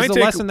 Because my is the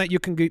lesson that you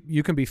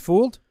can be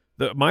fooled?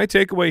 My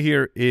takeaway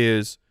here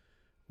is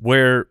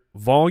where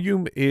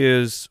volume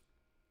is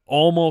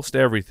almost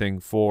everything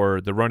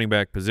for the running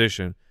back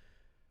position.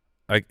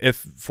 Like if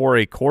for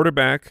a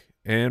quarterback,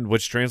 and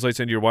which translates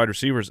into your wide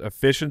receivers,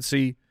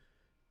 efficiency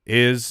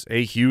is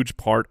a huge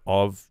part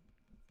of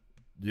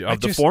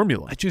the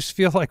formula. I just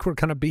feel like we're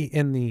going to be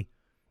in the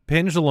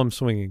pendulum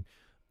swinging,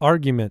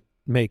 argument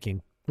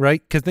making,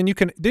 right? Because then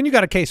you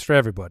got a case for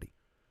everybody,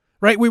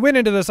 right? We went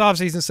into this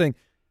offseason saying,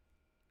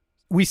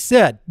 we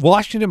said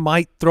Washington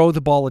might throw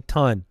the ball a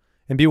ton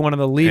and be one of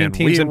the leading And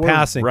teams we in were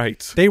passing.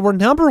 right. They were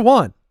number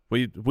one.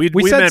 We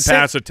said meant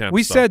pass attempts.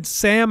 We though. said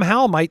Sam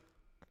Howell might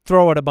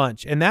throw it a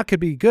bunch, and that could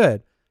be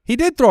good. He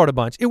did throw it a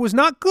bunch. It was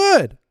not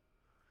good.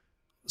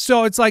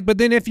 So it's like, but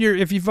then if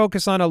you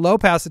focus on a low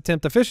pass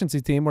attempt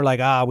efficiency team, we're like,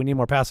 we need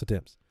more pass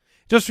attempts.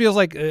 Just feels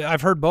like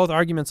I've heard both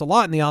arguments a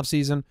lot in the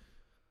offseason.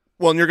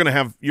 Well, and you're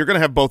gonna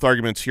have both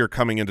arguments here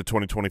coming into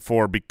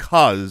 2024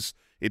 because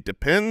it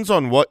depends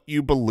on what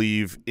you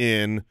believe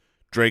in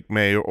Drake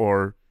May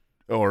or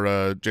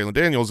Jalen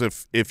Daniels.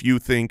 If you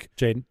think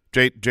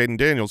Jaden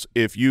Daniels,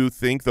 if you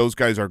think those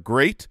guys are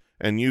great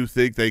and you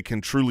think they can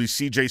truly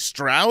CJ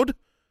Stroud,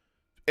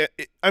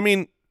 I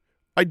mean,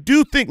 I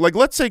do think, like,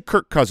 let's say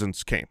Kirk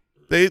Cousins came.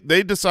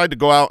 They decide to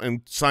go out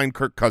and sign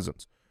Kirk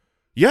Cousins.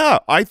 Yeah,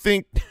 I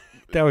think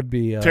that would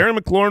be Terry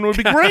McLaurin would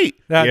be great.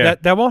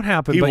 That won't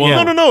happen. But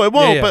won't. yeah. No, it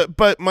won't. Yeah.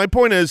 But my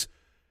point is,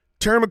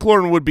 Terry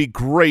McLaurin would be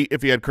great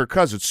if he had Kirk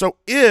Cousins. So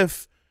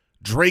if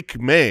Drake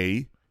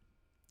May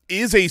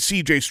is a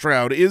CJ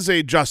Stroud, is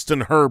a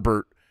Justin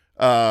Herbert,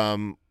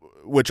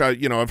 which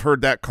I've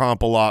heard that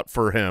comp a lot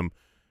for him.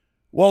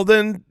 Well,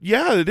 then,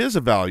 yeah, it is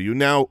a value.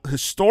 Now,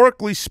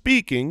 historically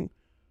speaking,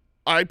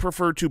 I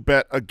prefer to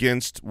bet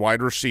against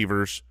wide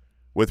receivers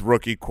with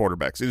rookie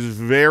quarterbacks. It is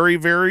very,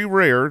 very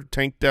rare,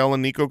 Tank Dell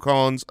and Nico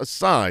Collins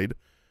aside,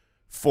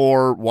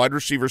 for wide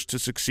receivers to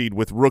succeed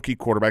with rookie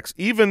quarterbacks,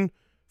 even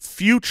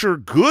future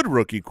good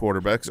rookie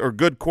quarterbacks or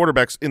good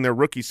quarterbacks in their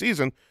rookie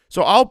season.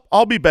 So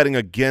I'll be betting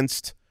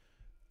against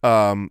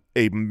a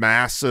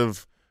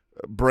massive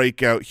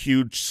breakout,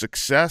 huge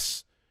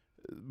success.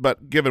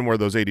 But given where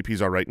those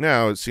ADPs are right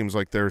now, it seems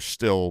like they're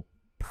still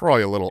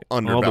probably a little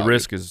undervalued. All the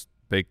risk is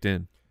baked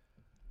in.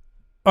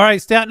 All right,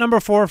 stat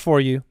number 4 for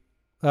you.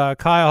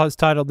 Kyle has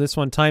titled this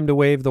one, Time to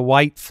Wave the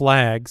White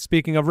Flag.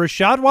 Speaking of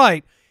Rachaad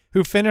White,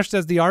 who finished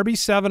as the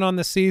RB7 on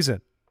the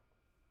season.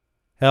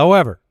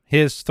 However,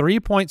 his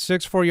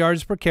 3.64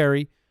 yards per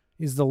carry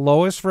is the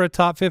lowest for a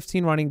top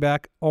 15 running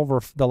back over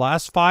the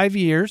last 5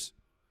 years.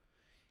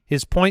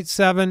 His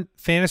 0.7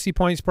 fantasy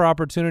points per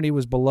opportunity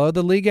was below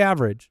the league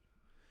average.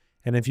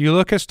 And if you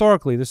look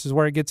historically, this is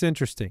where it gets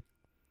interesting.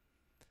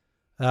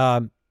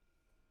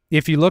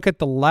 If you look at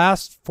the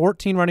last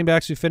 14 running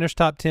backs who finished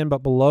top 10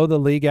 but below the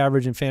league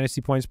average in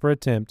fantasy points per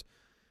attempt,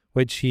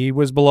 which he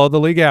was below the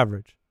league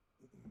average,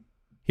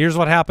 here's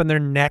what happened their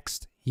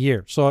next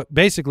year. So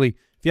basically,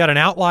 if you had an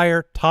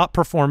outlier top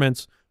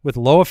performance with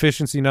low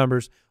efficiency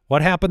numbers,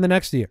 what happened the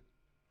next year?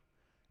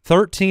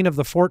 13 of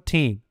the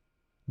 14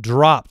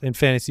 dropped in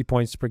fantasy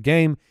points per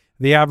game.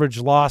 The average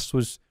loss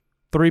was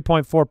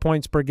 3.4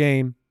 points per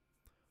game,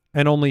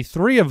 and only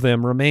 3 of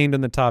them remained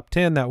in the top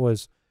 10. That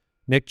was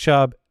Nick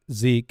Chubb,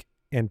 Zeke,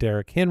 and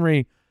Derrick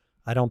Henry.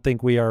 I don't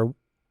think we are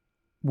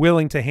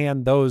willing to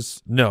hand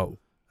those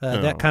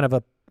that kind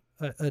of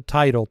a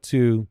title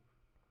to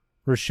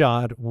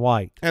Rachaad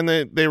White. And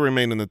they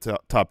remain in the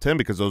top 10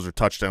 because those are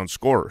touchdown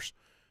scorers.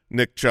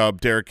 Nick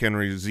Chubb, Derrick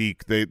Henry,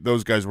 Zeke,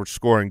 those guys were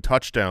scoring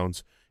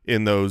touchdowns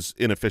in those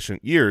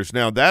inefficient years.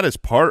 Now, that is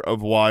part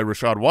of why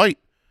Rachaad White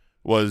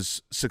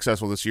was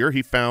successful this year.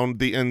 He found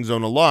the end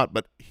zone a lot,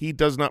 but he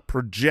does not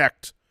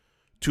project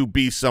to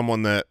be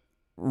someone that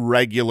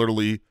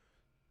regularly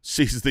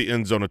sees the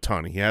end zone a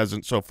ton. He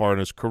hasn't so far in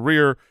his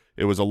career.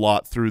 It was a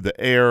lot through the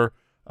air,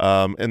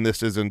 and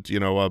this isn't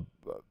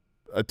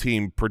a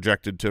team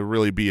projected to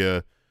really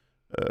be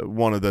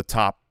one of the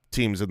top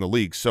teams in the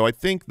league. So I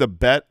think the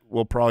bet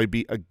will probably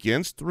be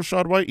against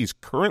Rachaad White. He's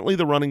currently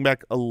the running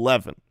back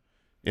 11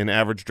 in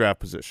average draft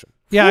position.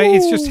 Yeah,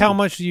 it's just how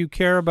much do you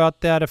care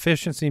about that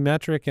efficiency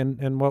metric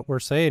and what we're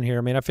saying here.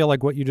 I mean, I feel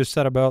like what you just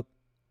said about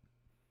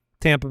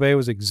Tampa Bay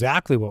was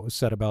exactly what was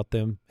said about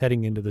them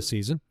heading into the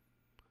season.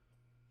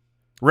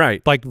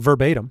 Right. Like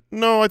verbatim.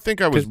 No, I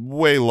think I was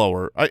way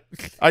lower.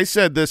 I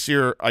said this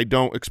year I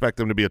don't expect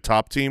them to be a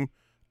top team.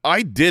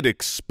 I did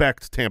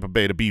expect Tampa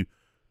Bay to be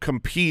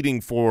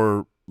competing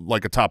for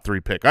like a top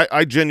 3 pick.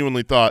 I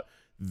genuinely thought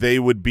they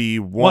would be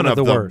one of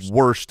the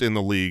worst in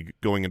the league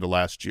going into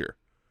last year.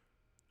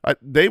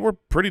 They were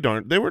pretty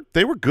darn. They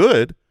were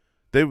good.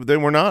 They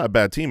were not a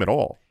bad team at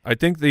all. I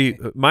think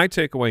my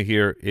takeaway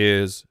here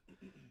is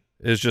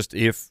just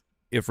if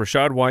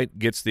Rachaad White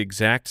gets the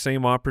exact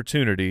same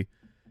opportunity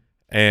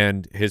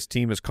and his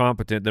team is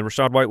competent, then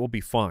Rachaad White will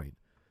be fine.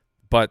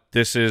 But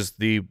this is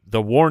the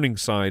warning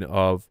sign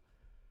of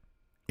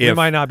we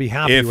might not be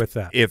happy with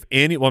that.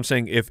 I'm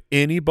saying if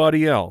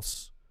anybody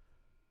else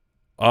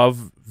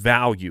of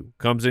value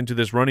comes into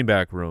this running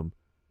back room,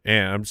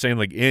 and I'm saying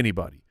like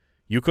anybody,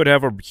 you could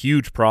have a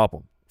huge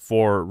problem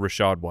for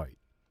Rachaad White.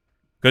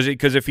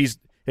 Because if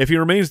he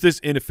remains this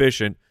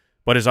inefficient,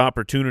 but his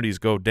opportunities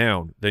go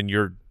down, then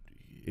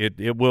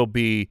it will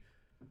be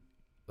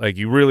like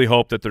you really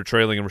hope that they're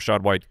trailing and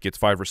Rachaad White gets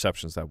 5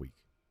 receptions that week.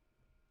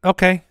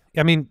 Okay.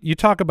 I mean, you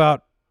talk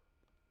about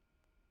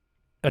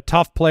a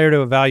tough player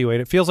to evaluate.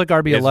 It feels like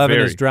RB11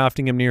 is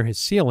drafting him near his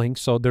ceiling,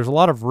 so there's a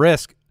lot of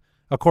risk,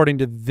 according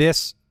to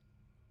this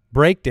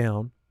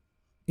breakdown,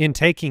 in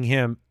taking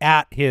him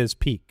at his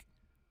peak.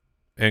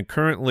 And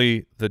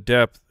currently the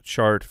depth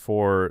chart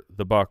for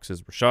the Bucs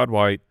is Rachaad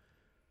White,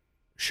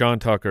 Sean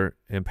Tucker,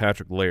 and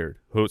Patrick Laird.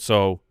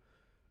 So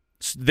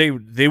they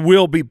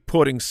will be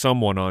putting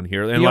someone on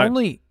here. And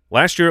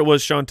last year it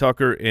was Sean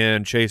Tucker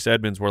and Chase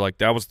Edmonds were like,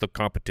 that was the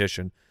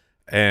competition.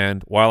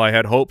 And while I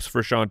had hopes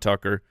for Sean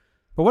Tucker.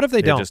 But what if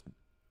they don't?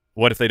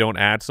 What if they don't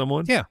add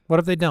someone? Yeah, what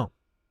if they don't?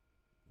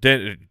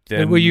 Then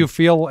will you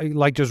feel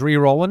like just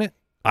re-rolling it?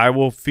 I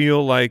will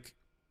feel like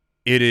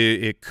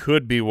it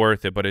could be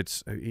worth it, but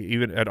it's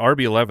even at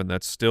RB11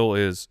 that still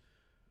is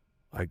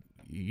like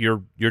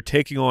you're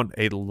taking on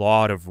a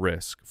lot of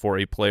risk for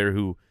a player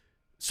who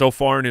so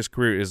far in his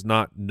career is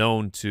not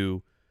known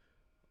to,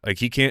 like,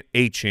 he can't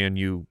H-hand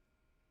you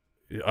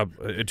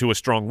to a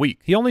strong week.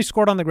 He only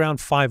scored on the ground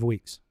 5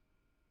 weeks.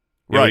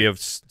 Right. You have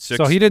six.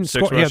 So he didn't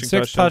score. He had 6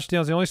 touchdowns.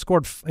 touchdowns. He only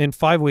scored in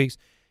 5 weeks.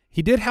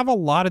 He did have a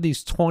lot of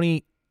these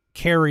 20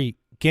 carry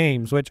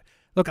games, which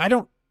look, I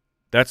don't.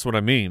 That's what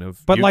I mean.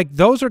 But like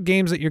those are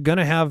games that you're going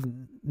to have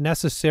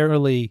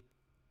necessarily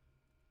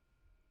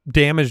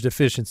damaged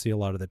efficiency a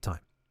lot of the time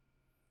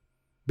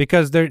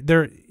because they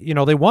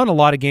won a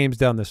lot of games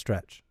down the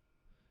stretch.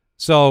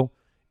 So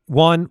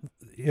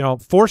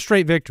 4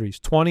 straight victories,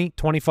 20,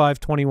 25,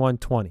 21,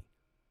 20.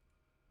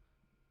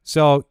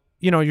 So,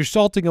 you're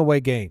salting away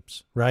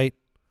games, right?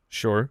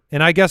 Sure.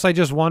 And I guess I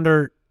just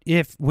wonder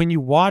if when you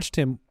watched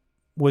him,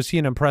 was he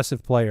an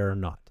impressive player or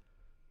not?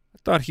 I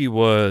thought he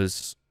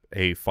was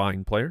a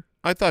fine player.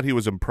 I thought he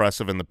was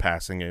impressive in the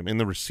passing game, in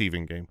the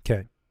receiving game.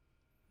 Okay.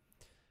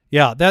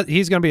 Yeah,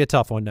 he's going to be a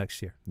tough one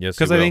next year. Yes,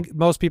 because I think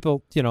most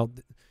people,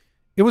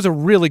 it was a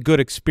really good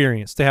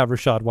experience to have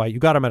Rachaad White. You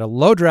got him at a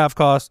low draft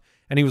cost,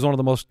 and he was one of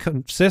the most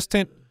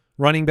consistent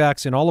running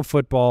backs in all of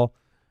football.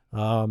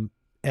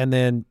 And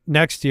then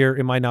next year,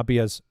 it might not be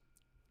as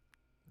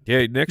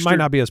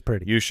not be as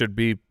pretty. You should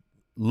be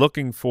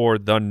looking for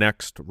the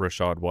next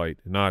Rachaad White,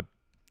 not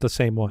the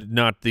same one,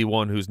 not the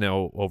one who's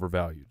now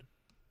overvalued.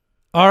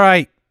 All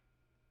right,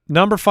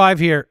 number 5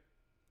 here.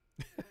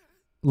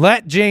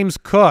 Let James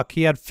Cook.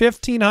 He had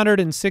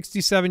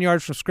 1,567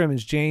 yards from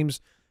scrimmage.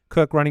 James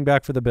Cook, running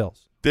back for the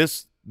Bills.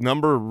 This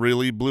number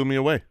really blew me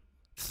away.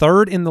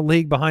 3rd in the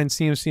league behind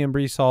CMC and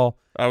Breece Hall.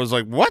 I was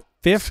like, what?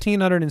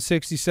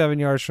 1,567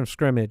 yards from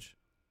scrimmage.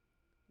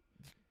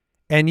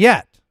 And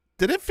yet.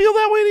 Did it feel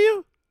that way to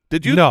you?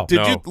 Did you? No.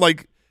 Did you,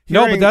 like,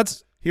 but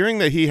that's. Hearing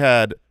that he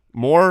had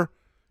more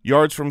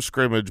yards from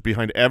scrimmage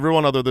behind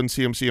everyone other than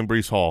CMC and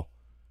Breece Hall,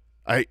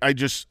 I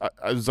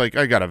was like,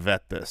 I got to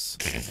vet this.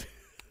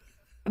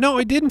 No,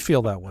 it didn't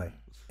feel that way.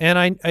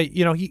 And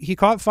he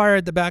caught fire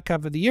at the back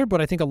half of the year,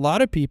 but I think a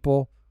lot of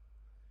people,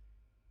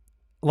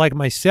 like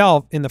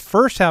myself, in the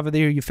first half of the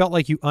year, you felt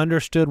like you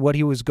understood what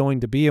he was going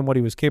to be and what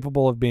he was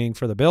capable of being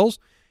for the Bills,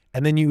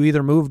 and then you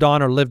either moved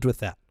on or lived with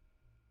that.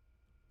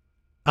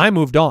 I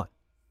moved on.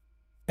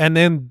 And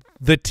then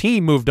the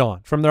team moved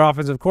on from their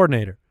offensive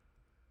coordinator.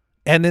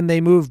 And then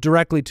they moved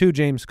directly to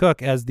James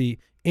Cook as the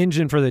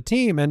engine for the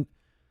team, and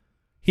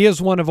he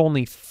is one of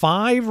only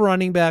 5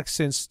 running backs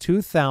since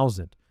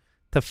 2000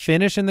 to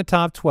finish in the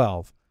top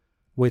 12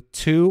 with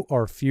 2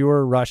 or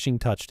fewer rushing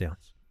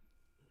touchdowns.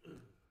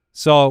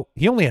 So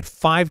he only had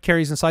 5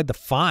 carries inside the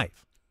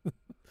 5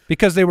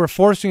 because they were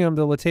forcing him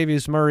to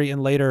Latavius Murray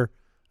and later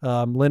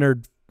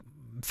Leonard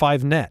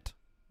 5 net.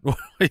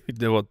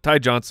 Well, Ty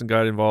Johnson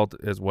got involved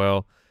as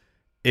well.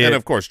 And,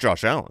 of course,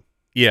 Josh Allen.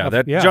 Yeah,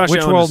 Josh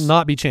which Allen will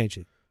not be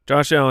changing.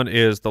 Josh Allen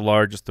is the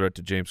largest threat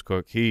to James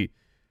Cook.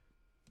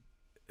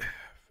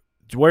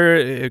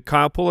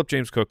 Kyle, pull up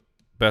James Cook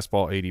best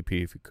ball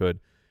ADP if you could.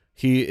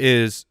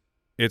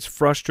 It's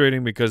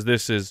frustrating because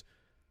it's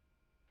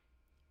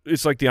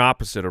like the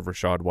opposite of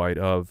Rachaad White.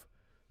 Of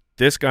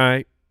this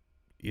guy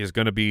is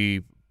going to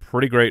be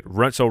pretty great.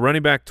 So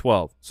running back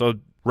 12. So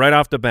right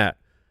off the bat,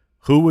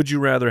 who would you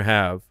rather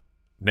have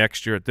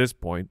next year at this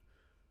point,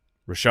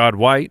 Rachaad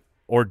White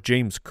or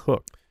James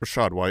Cook?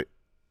 Rachaad White.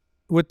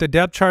 With the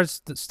depth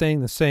charts staying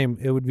the same,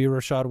 it would be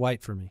Rachaad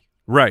White for me.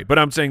 Right, but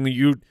I'm saying that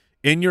you,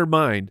 in your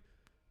mind,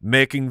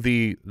 making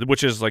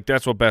which is like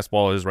that's what best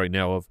ball is right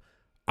now. Of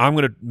I'm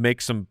going to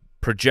make some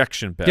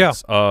projection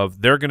bets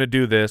of they're going to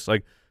do this.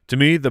 Like to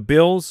me, the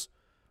Bills.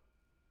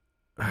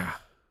 I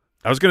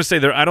was going to say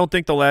I don't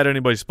think they'll add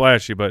anybody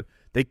splashy, but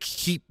they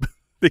keep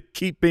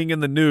being in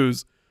the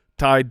news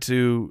tied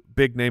to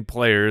big name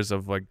players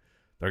of like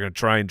they're going to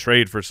try and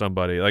trade for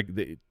somebody. Like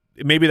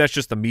maybe that's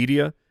just the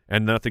media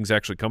and nothing's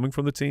actually coming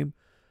from the team.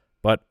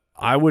 But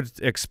I would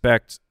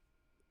expect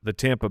the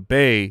Tampa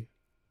Bay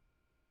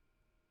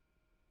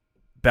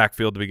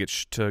backfield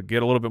to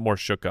get a little bit more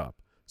shook up.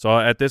 So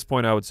at this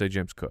point, I would say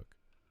James Cook.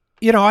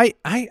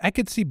 I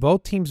could see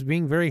both teams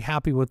being very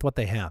happy with what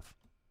they have,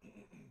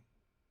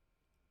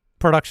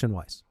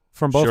 production-wise,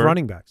 from both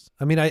running backs.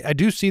 I mean, I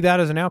do see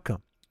that as an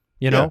outcome.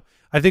 You know,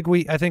 I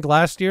think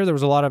last year there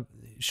was a lot of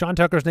Sean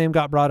Tucker's name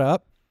got brought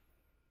up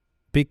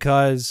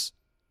because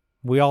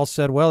we all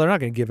said, well, they're not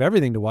going to give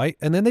everything to White,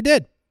 and then they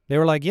did. They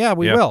were like, yeah,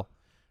 we will.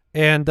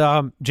 And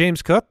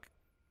James Cook,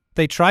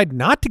 they tried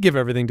not to give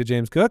everything to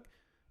James Cook,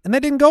 and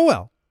that didn't go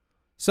well.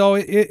 So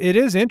it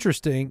is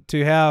interesting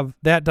to have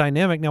that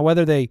dynamic. Now,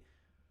 whether they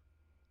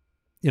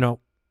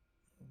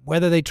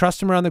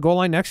trust him around the goal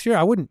line next year,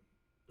 I wouldn't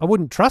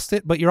trust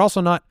it, but you're also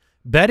not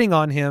betting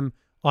on him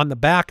on the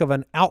back of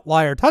an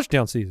outlier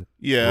touchdown season.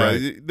 Yeah,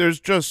 Right. there's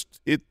just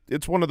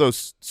it's one of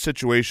those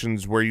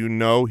situations where you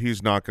know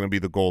he's not going to be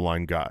the goal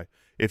line guy.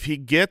 If he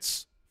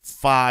gets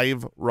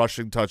 5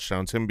 rushing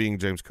touchdowns, him being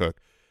James Cook,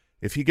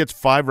 if he gets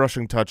 5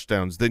 rushing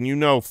touchdowns, then you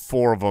know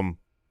 4 of them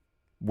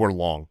were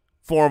long.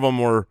 4 of them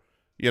were,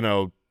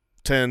 10,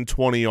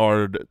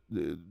 20-yard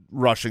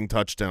rushing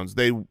touchdowns.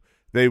 They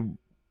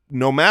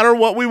no matter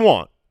what we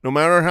want, no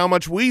matter how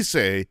much we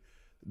say,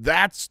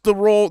 that's the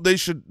role. They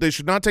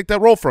should not take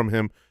that role from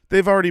him.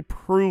 They've already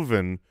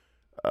proven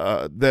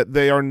that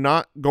they are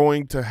not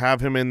going to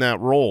have him in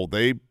that role.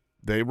 They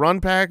run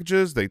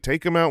packages. They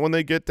take him out when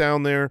they get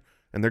down there,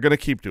 and they're going to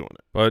keep doing it.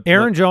 But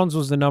Aaron Jones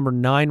was the number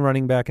 9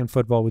 running back in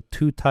football with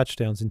 2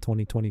 touchdowns in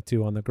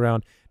 2022 on the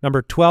ground.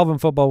 Number 12 in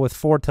football with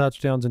 4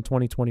 touchdowns in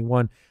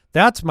 2021.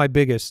 That's my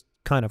biggest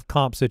kind of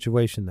comp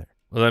situation there.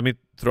 Well, let me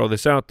throw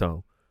this out,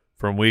 though.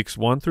 From weeks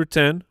 1 through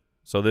 10,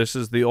 so this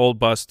is the old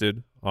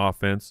busted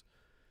offense,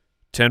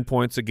 10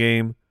 points a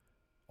game,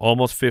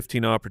 almost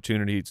 15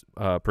 opportunities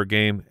per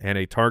game, and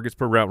a targets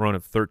per route run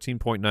of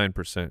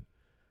 13.9%.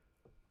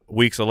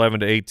 Weeks 11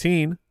 to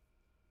 18,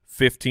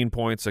 15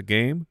 points a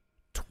game,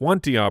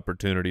 20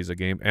 opportunities a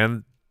game,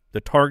 and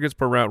the targets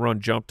per route run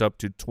jumped up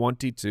to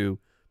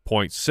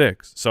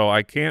 22.6. So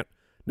I can't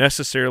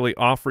necessarily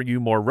offer you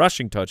more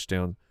rushing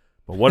touchdowns,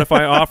 but what if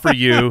I offer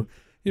you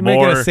You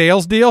making a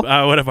sales deal?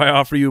 what if I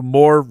offer you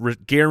more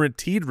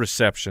guaranteed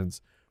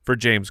receptions for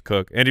James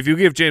Cook? And if you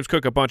give James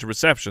Cook a bunch of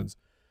receptions,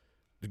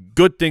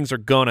 good things are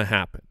gonna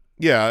happen.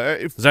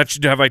 Yeah,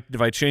 Have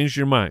I changed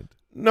your mind?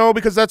 no,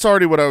 because that's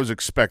already what I was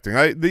expecting.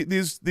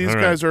 These All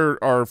right. guys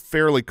are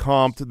fairly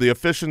comped. The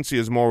efficiency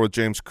is more with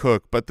James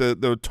Cook, but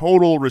the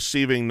total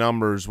receiving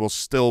numbers will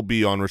still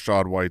be on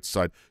Rachaad White's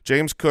side.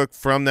 James Cook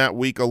from that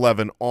week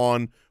 11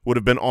 on would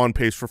have been on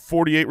pace for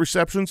 48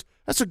 receptions.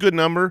 That's a good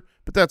number,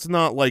 but that's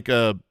not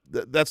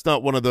that's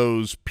not one of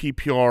those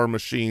PPR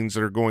machines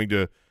that are going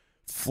to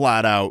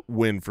flat out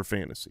win for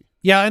fantasy.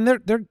 Yeah, and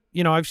they're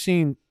I've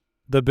seen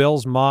the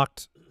Bills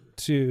mocked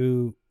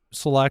to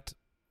select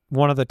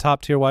one of the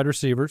top tier wide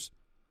receivers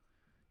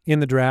in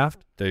the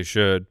draft. They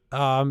should.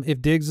 If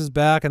Diggs is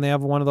back and they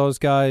have one of those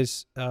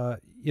guys, I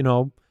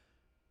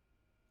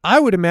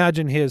would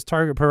imagine his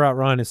target per route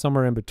run is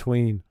somewhere in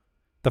between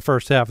the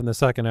first half and the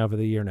second half of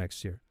the year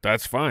next year,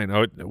 That's fine.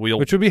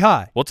 which would be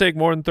high. We'll take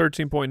more than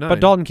 13.9. But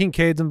Dalton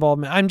Kincaid's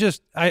involvement, I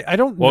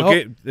don't well,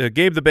 know.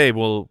 Gabe the Babe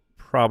will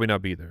probably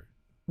not be there.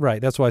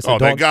 Right, that's why I said Oh,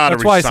 they Dalton. gotta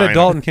That's why I said re-sign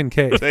Dalton him.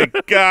 Kincaid. They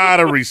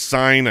gotta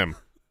resign him.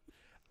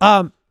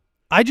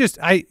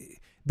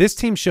 This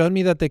team showed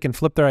me that they can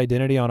flip their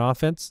identity on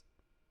offense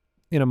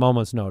in a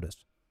moment's notice.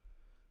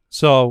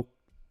 So,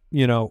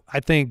 I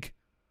think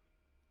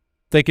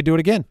they could do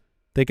it again.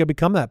 They could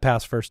become that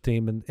pass first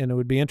team, and it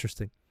would be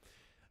interesting.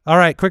 All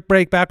right, quick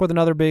break, back with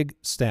another big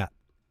stat.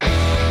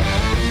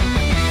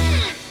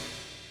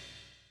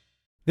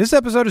 This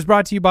episode is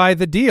brought to you by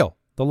The Deal.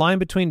 The line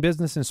between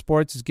business and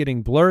sports is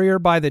getting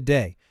blurrier by the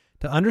day.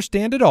 To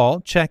understand it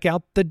all, check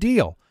out The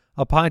Deal,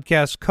 a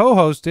podcast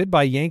co-hosted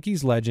by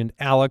Yankees legend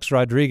Alex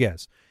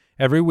Rodriguez.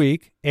 Every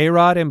week,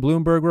 A-Rod and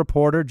Bloomberg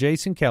reporter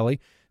Jason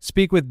Kelly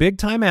speak with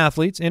big-time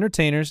athletes,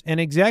 entertainers, and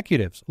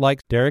executives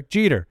like Derek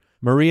Jeter,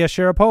 Maria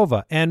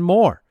Sharapova, and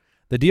more.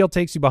 The Deal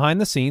takes you behind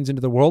the scenes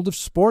into the world of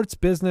sports,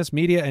 business,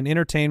 media, and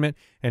entertainment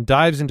and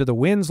dives into the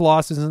wins,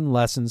 losses, and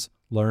lessons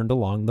learned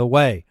along the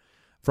way.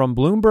 From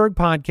Bloomberg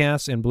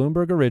Podcasts and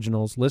Bloomberg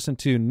Originals, listen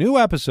to new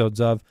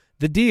episodes of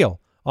The Deal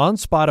on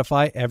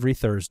Spotify every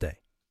Thursday.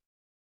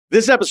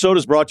 This episode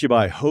is brought to you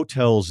by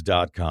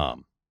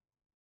Hotels.com.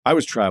 I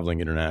was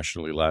traveling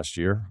internationally last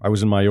year. I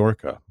was in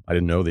Mallorca. I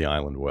didn't know the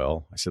island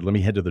well. I said, let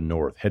me head to the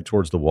north, head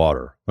towards the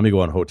water. Let me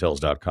go on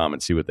Hotels.com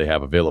and see what they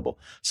have available.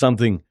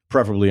 Something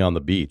preferably on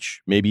the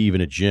beach, maybe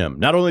even a gym.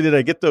 Not only did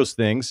I get those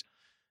things,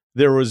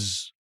 there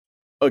was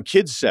a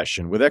kids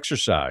session with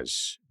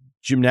exercise,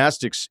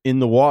 gymnastics in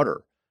the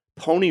water,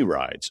 pony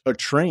rides, a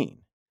train.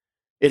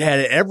 It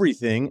had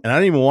everything, and I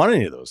didn't even want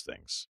any of those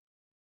things.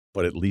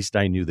 But at least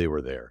I knew they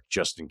were there,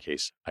 just in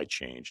case I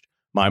changed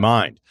my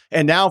mind.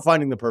 And now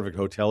finding the perfect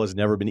hotel has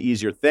never been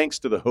easier thanks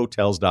to the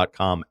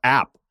Hotels.com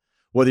app.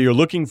 Whether you're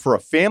looking for a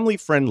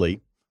family-friendly,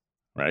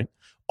 right,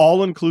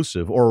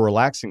 all-inclusive or a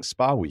relaxing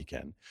spa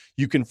weekend,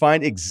 you can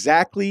find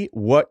exactly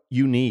what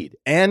you need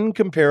and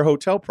compare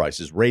hotel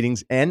prices,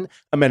 ratings, and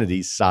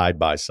amenities side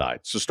by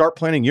side. So start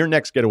planning your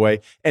next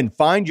getaway and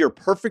find your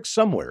perfect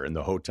somewhere in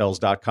the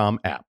Hotels.com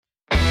app.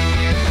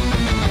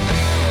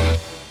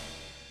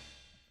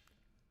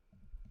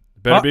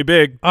 Better be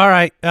big. All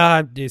right.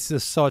 This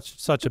is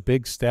such a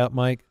big stat,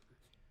 Mike.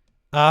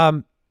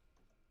 Well,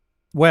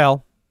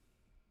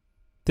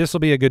 this will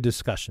be a good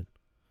discussion.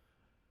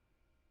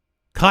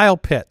 Kyle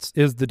Pitts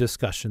is the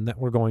discussion that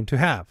we're going to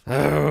have.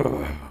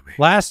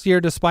 Last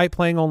year, despite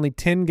playing only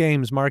 10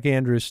 games, Mark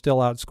Andrews still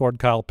outscored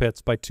Kyle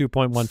Pitts by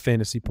 2.1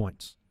 fantasy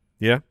points.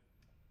 Yeah.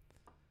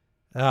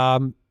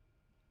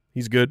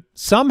 He's good.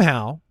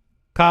 Somehow,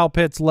 Kyle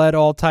Pitts led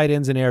all tight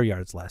ends in air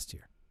yards last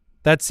year.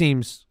 That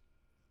seems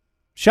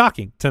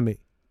shocking to me.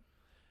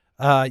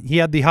 He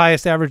had the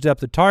highest average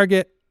depth of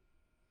target,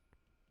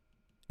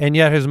 and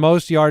yet his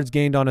most yards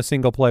gained on a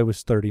single play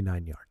was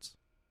 39 yards.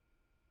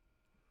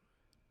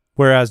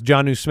 Whereas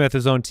Jonnu Smith,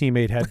 his own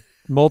teammate, had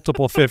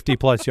multiple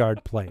 50-plus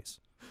yard plays.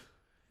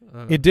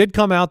 It did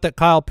come out that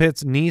Kyle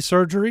Pitts' knee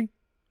surgery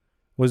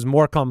was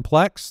more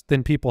complex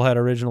than people had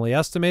originally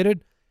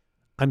estimated.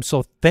 I'm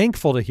so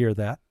thankful to hear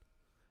that.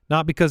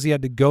 Not because he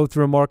had to go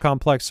through a more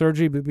complex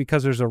surgery, but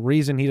because there's a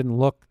reason he didn't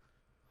look.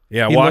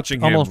 Yeah, he watching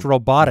looked him almost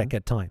robotic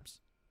at times.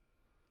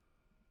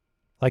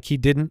 Like he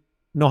didn't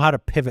know how to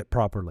pivot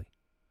properly.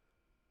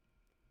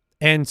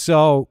 And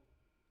so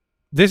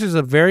this is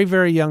a very,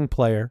 very young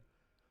player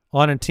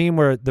on a team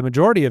where the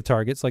majority of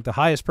targets, like the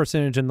highest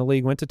percentage in the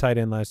league, went to tight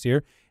end last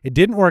year. It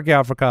didn't work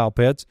out for Kyle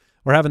Pitts.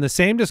 We're having the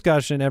same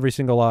discussion every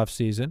single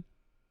offseason.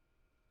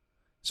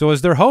 So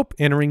is there hope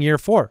entering year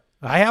 4?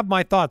 I have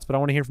my thoughts, but I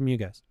want to hear from you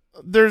guys.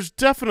 There's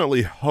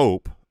definitely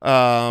hope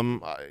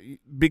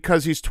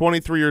because he's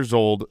 23 years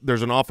old.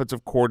 There's an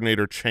offensive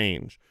coordinator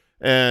change.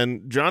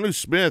 And Jonnu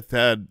Smith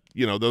had,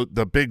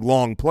 the big,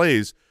 long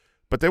plays,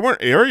 but they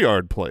weren't air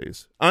yard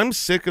plays. I'm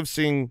sick of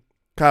seeing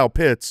Kyle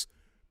Pitts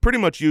pretty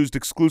much used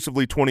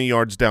exclusively 20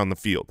 yards down the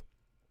field.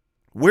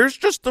 Where's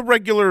just the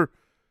regular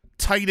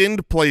tight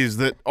end plays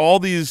that all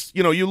these,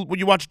 when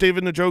you watch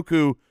David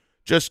Njoku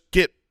just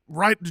get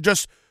right,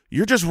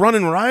 you're just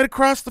running right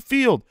across the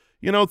field.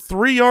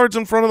 3 yards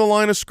in front of the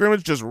line of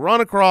scrimmage, just run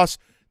across.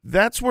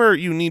 That's where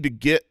you need to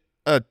get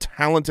a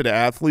talented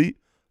athlete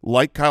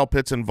like Kyle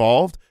Pitts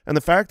involved. And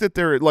the fact that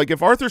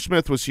if Arthur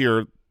Smith was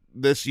here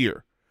this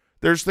year,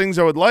 there's things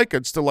I would like.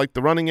 I'd still like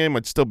the running game.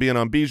 I'd still be in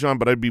on Bijan,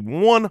 but I'd be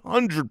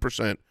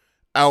 100%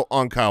 out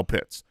on Kyle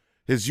Pitts.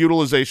 His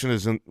utilization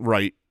isn't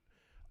right.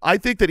 I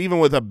think that even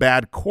with a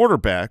bad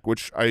quarterback,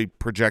 which I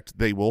project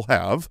they will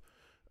have,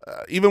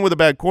 even with a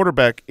bad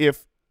quarterback,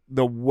 if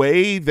the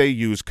way they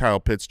use Kyle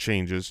Pitts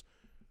changes,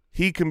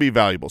 he can be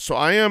valuable. So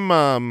I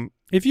am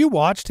if you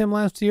watched him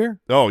last year,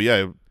 oh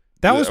yeah,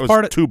 that was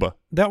part of Tuba.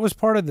 That was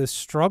part of the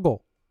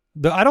struggle.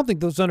 I don't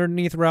think those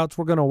underneath routes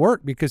were going to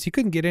work because he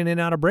couldn't get in and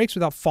out of breaks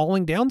without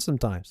falling down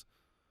sometimes.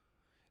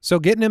 So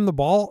getting him the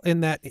ball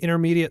in that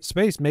intermediate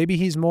space, maybe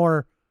he's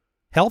more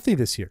healthy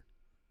this year.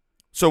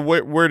 So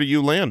where do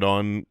you land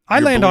on?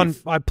 I land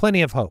belief? on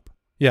plenty of hope.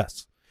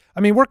 Yes. I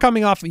mean, we're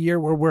coming off a year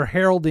where we're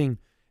heralding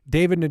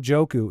David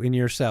Njoku in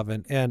year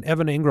 7 and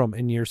Evan Ingram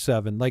in year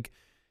 7. Like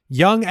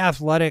young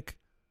athletic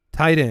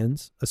tight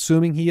ends,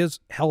 assuming he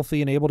is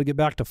healthy and able to get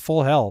back to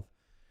full health.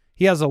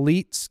 He has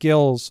elite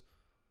skills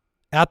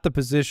at the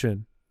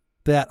position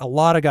that a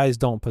lot of guys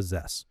don't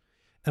possess.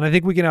 And I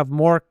think we can have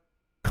more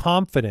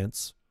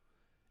confidence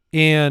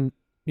in,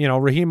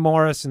 Raheem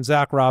Morris and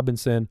Zach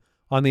Robinson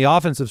on the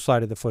offensive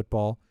side of the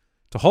football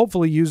to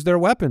hopefully use their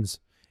weapons.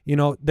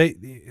 A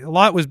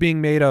lot was being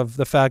made of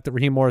the fact that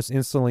Raheem Morris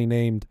instantly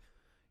named,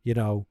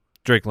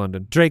 Drake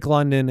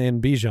London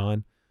and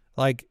Bijan.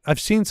 Like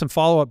I've seen some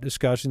follow-up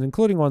discussions,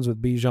 including ones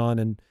with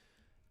Bijan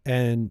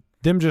and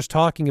them just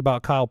talking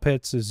about Kyle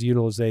Pitts'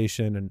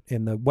 utilization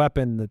and the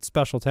weapon, the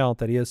special talent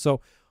that he is. So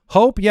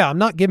hope, yeah, I'm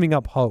not giving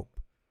up hope.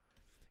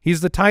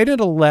 He's the tight end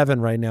 11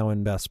 right now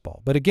in best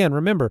ball. But again,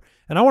 remember,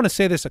 and I want to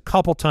say this a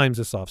couple times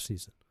this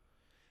offseason,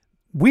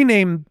 we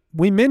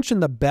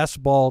mentioned the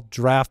best ball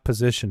draft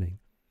positioning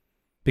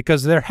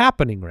because they're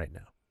happening right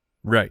now.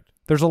 Right.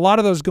 There's a lot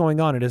of those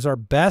going on. It is our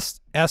best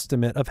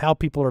estimate of how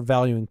people are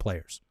valuing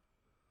players.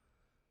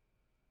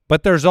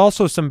 But there's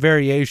also some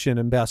variation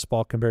in best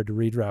ball compared to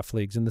redraft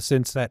leagues in the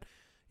sense that,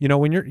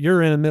 when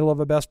you're in the middle of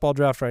a best ball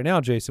draft right now,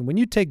 Jason, when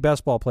you take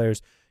best ball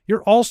players,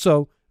 you're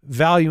also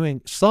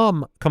valuing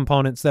some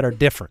components that are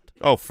different.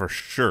 Oh, for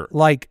sure.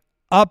 Like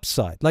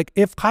upside. Like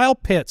if Kyle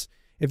Pitts,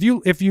 if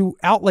you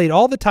outlaid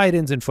all the tight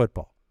ends in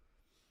football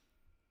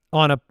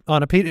on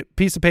a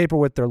piece of paper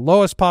with their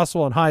lowest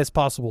possible and highest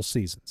possible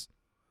seasons,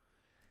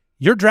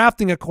 you're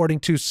drafting according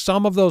to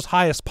some of those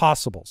highest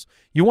possibles.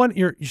 You want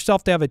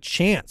yourself to have a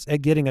chance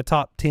at getting a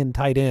top 10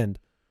 tight end,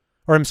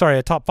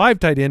 a top 5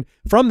 tight end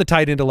from the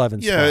tight end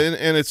 11 spot. Yeah,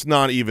 and it's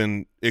not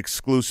even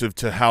exclusive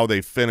to how they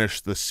finish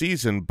the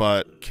season,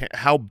 but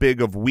how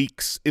big of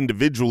weeks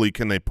individually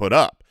can they put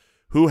up?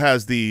 Who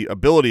has the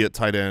ability at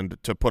tight end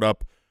to put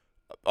up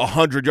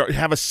 100 yards,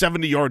 have a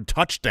 70-yard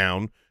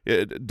touchdown,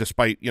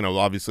 despite,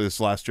 obviously this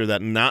last year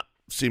that not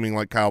seeming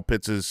like Kyle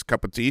Pitts'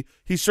 cup of tea.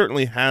 He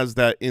certainly has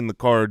that in the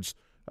cards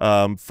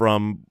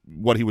from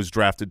what he was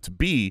drafted to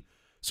be.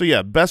 So,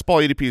 yeah, best ball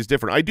ADP is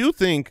different. I do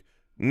think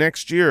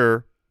next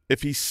year,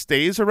 if he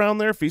stays around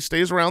there, if he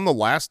stays around the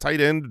last tight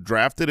end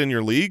drafted in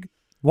your league,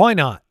 why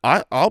not?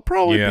 I'll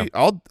probably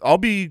I'll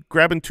be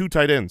grabbing 2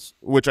 tight ends,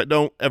 which I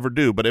don't ever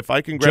do. But if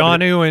I can grab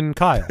Jonnu and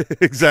Kyle.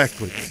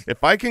 Exactly.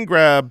 If I can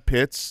grab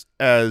Pitts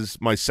as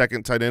my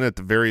second tight end at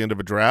the very end of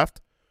a draft,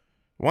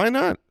 why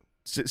not?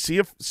 See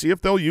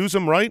if they'll use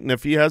him right, and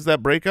if he has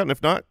that breakout, and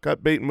if not,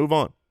 cut bait and move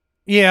on.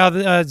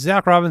 Yeah,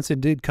 Zach Robinson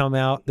did come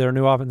out, their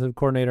new offensive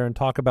coordinator, and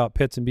talk about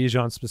Pitts and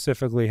Bijan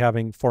specifically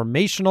having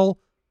formational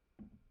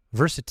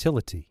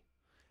versatility,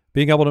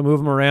 being able to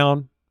move them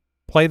around.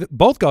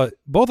 Both of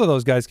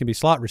those guys can be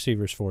slot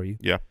receivers for you.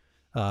 Yeah.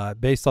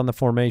 Based on the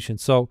formation.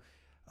 So,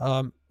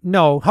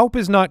 no, hope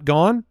is not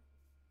gone,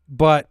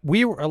 but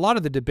a lot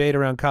of the debate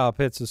around Kyle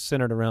Pitts is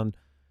centered around,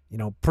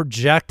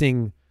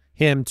 projecting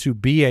him to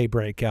be a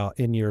breakout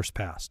in years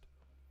past.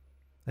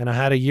 And I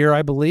had a year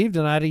I believed,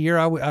 and I had a year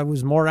I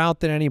was more out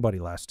than anybody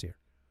last year.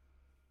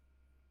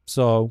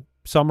 So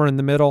somewhere in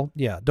the middle,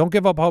 yeah, don't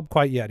give up hope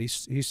quite yet.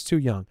 He's too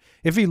young.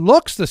 If he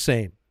looks the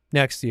same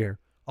next year,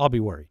 I'll be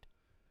worried.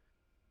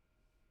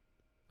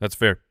 That's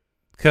fair.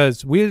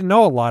 Because we didn't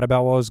know a lot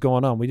about what was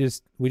going on. We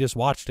just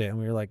watched it, and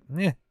we were like,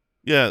 eh.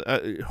 Yeah,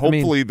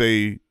 hopefully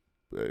they,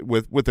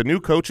 with the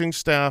new coaching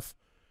staff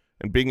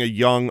and being a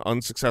young,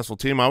 unsuccessful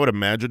team, I would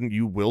imagine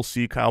you will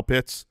see Kyle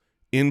Pitts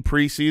in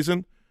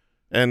preseason,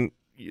 and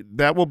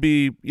that will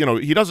be,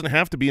 he doesn't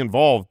have to be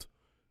involved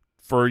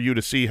for you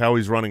to see how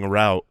he's running a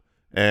route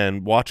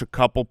and watch a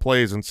couple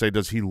plays and say,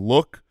 does he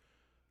look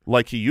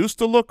like he used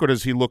to look, or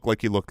does he look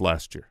like he looked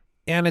last year?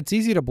 And it's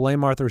easy to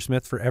blame Arthur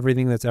Smith for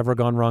everything that's ever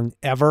gone wrong,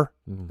 ever.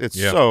 It's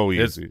so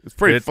easy. It's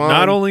pretty fun.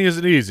 Not only is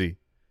it easy,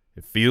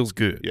 it feels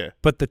good. Yeah.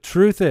 But the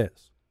truth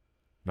is,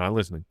 not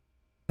listening.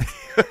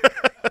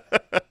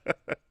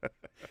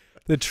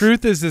 The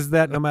truth is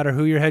that no matter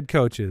who your head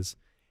coach is,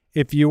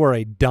 if you are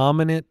a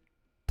dominant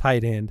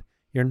tight end,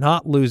 you're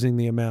not losing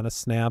the amount of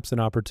snaps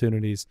and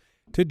opportunities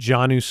to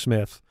Jonnu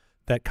Smith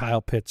that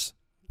Kyle Pitts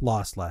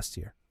lost last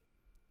year.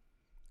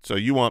 So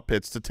you want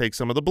Pitts to take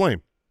some of the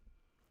blame?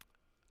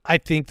 I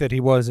think that he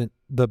wasn't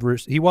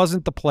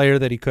the player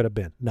that he could have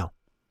been. No.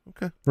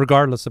 Okay.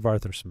 Regardless of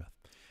Arthur Smith.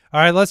 All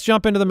right, let's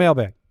jump into the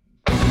mailbag.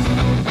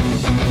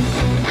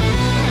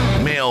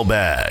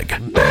 Mailbag.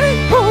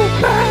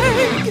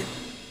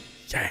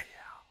 Yeah.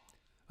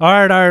 All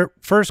right, our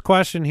first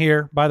question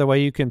here. By the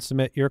way, you can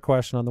submit your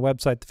question on the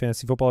website,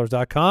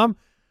 thefantasyfootballers.com,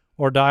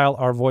 or dial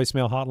our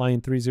voicemail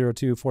hotline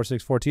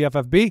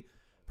 302-464-TFFB.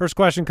 First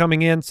question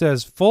coming in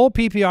says, full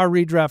PPR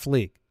redraft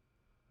league.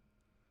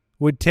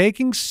 Would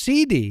taking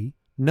CD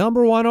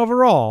number 1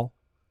 overall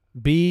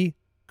be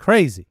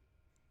crazy?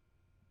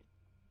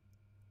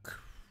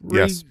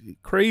 Yes.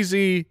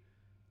 Crazy?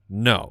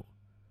 No.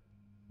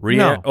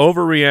 No.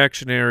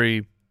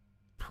 Overreactionary?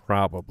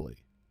 Probably.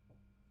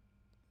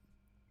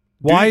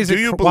 Why do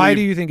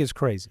you think it's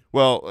crazy?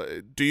 Well,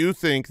 do you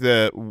think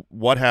that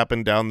what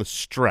happened down the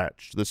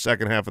stretch, the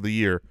second half of the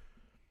year,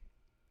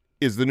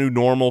 is the new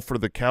normal for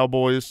the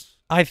Cowboys?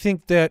 I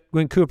think that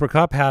when Cooper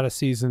Kupp had a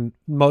season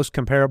most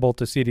comparable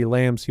to CeeDee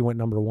Lamb's, he went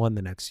number 1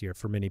 the next year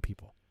for many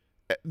people.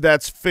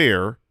 That's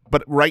fair,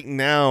 but right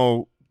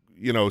now,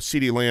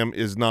 CeeDee Lamb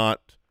is not.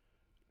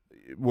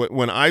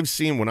 When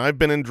I've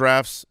been in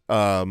drafts,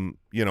 I'm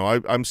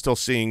still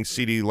seeing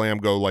CeeDee Lamb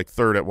go like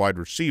 3rd at wide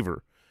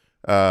receiver.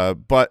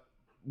 But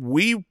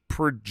we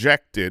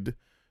projected,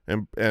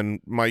 and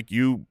Mike,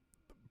 you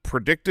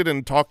predicted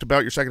and talked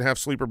about your second half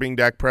sleeper being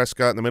Dak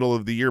Prescott in the middle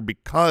of the year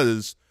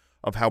because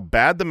of how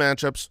bad the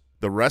matchups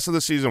the rest of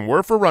the season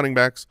were for running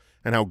backs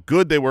and how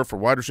good they were for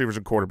wide receivers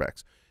and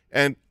quarterbacks.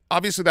 And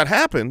obviously that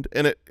happened,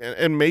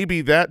 and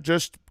maybe that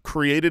just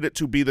created it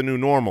to be the new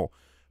normal.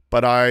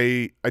 But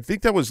I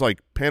think that was like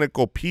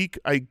pinnacle peak.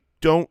 I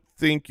don't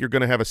think you're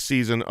going to have a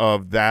season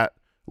of that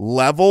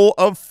level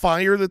of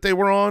fire that they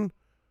were on.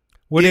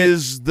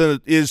 Is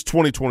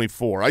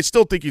 2024. I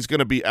still think he's going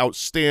to be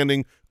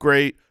outstanding,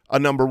 great, a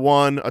number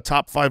 1, a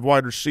top 5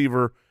 wide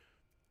receiver.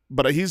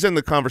 But he's in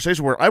the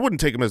conversation where I wouldn't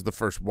take him as the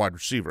first wide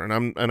receiver,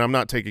 and I'm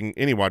not taking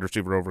any wide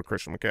receiver over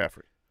Christian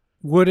McCaffrey.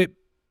 Would it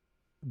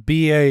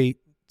be a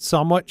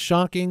somewhat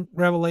shocking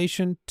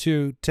revelation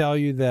to tell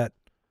you that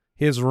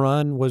his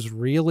run was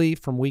really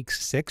from week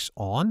 6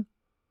 on?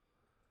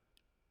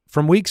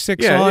 From week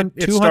 6 on,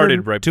 it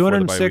started right before the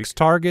bye 206 week.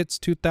 targets,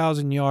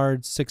 2,000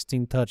 yards,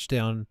 16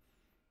 touchdown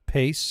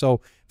pace.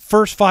 So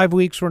first 5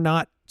 weeks were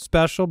not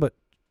special, but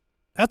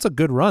that's a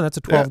good run. That's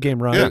a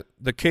 12-game run. Yeah.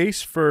 The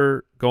case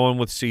for going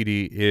with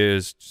CD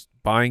is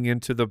buying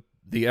into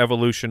the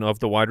evolution of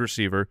the wide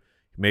receiver.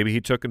 Maybe he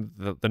took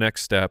the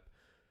next step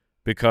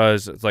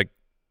because it's like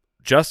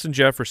Justin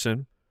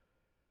Jefferson,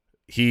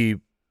 he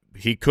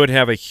could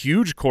have a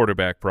huge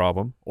quarterback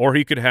problem, or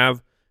he could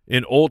have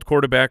an old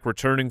quarterback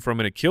returning from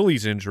an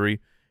Achilles injury,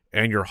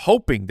 and you're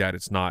hoping that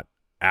it's not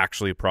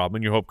actually a problem,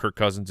 and you hope Kirk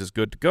Cousins is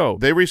good to go.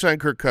 They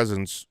re-signed Kirk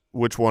Cousins.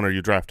 Which one are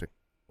you drafting?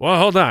 Well,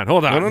 hold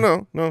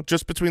on. No,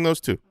 just between those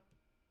two.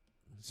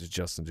 This is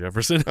Justin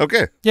Jefferson.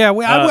 Okay. Yeah,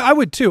 I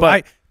would too.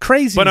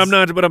 Crazy. But I'm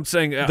not. But I'm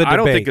saying I don't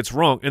debate. think it's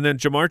wrong. And then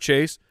Jamar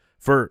Chase,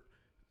 for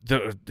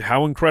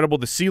how incredible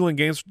the ceiling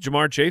games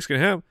Jamar Chase can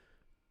have.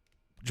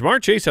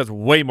 Jamar Chase has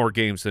way more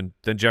games than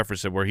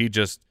Jefferson, where he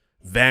just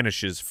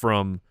vanishes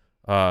from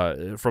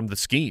the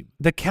scheme.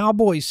 The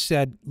Cowboys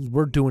said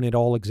we're doing it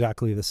all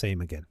exactly the same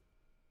again.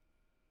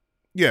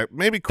 Yeah,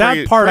 maybe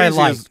that part I crazy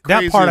like. Is,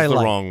 That part is I the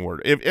like. wrong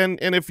word.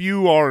 If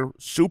you are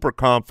super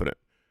confident,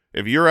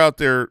 if you're out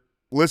there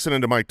listening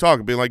to Mike talk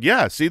and being like,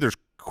 yeah, see, there's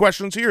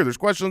questions here. There's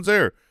questions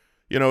there.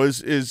 You know,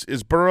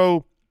 is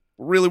Burrow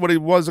really what he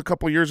was a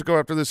couple years ago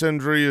after this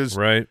injury? Is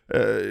right.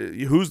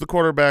 Who's the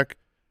quarterback?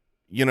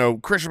 You know,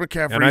 Christian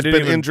McCaffrey's And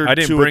been injured. I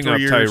didn't 2 bring or up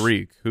 3 years.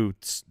 Tyreek, who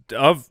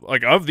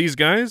of these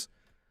guys,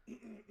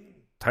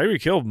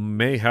 Tyreek Hill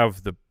may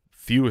have the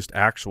fewest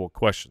actual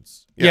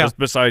questions. Yeah. Just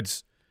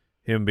besides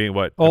him being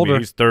what? I Older.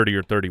 mean, he's 30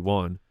 or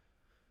 31.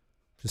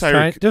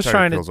 Tyreek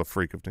trying to. Hill's a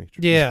freak of nature.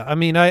 Yeah, I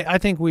mean, I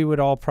think we would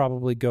all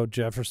probably go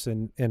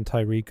Jefferson and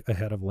Tyreek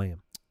ahead of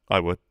Lamb. I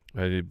would.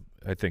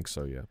 I think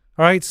so, yeah.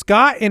 All right,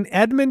 Scott in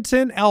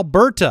Edmonton,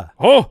 Alberta.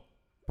 Oh,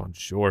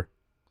 bonjour.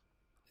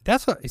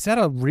 Is that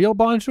a real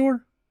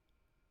bonjour?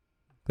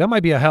 That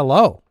might be a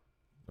hello.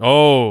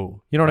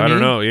 Oh, You know what I I mean?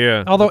 don't know.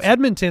 Yeah. Although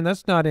Edmonton,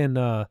 that's not in.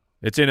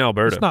 It's in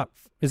Alberta. It's not.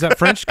 Is that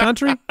French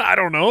country? I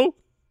don't know.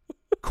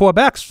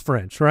 Quebec's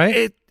French,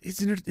 right?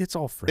 It's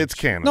all French. It's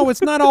Canada. No,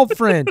 it's not all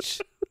French.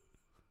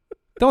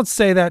 Don't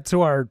say that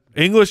to our.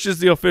 English is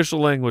the official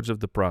language of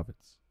the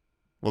province,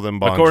 Well, then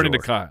bonjour. according to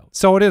Kyle.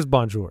 So it is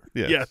bonjour.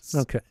 Yes.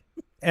 Okay.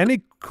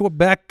 Any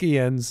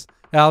Quebecians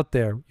out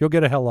there, you'll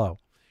get a hello.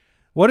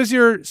 What is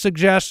your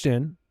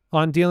suggestion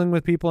on dealing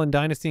with people in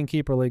Dynasty and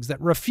Keeper leagues that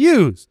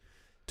refuse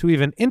to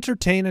even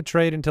entertain a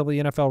trade until the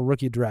NFL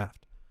rookie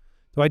draft?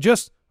 Do I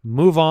just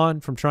move on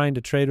from trying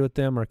to trade with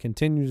them or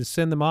continue to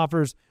send them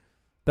offers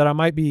that I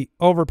might be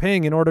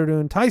overpaying in order to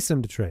entice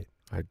them to trade?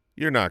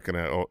 You're not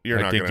gonna. You're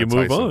I not think gonna you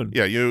move entice them. on.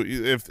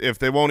 Yeah. If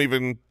they won't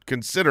even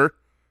consider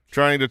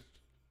trying to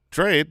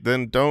trade,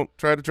 then don't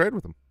try to trade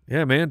with them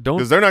Yeah, man.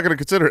 because they're not going to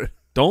consider it.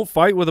 Don't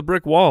fight with a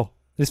brick wall.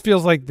 This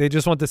feels like they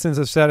just want the sense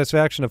of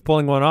satisfaction of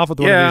pulling one off with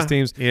one of these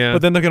teams, yeah.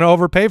 but then they're going to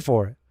overpay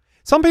for it.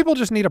 Some people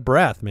just need a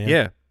breath, man.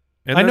 Yeah.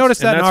 And I that's-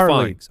 noticed that and in that's our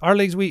fine. leagues. Our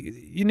leagues,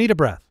 you need a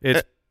breath.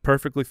 It's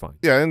perfectly fine.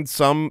 Yeah, and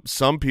some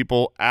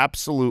people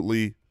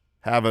absolutely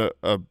have a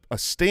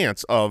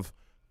stance of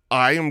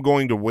I am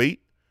going to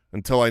wait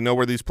until I know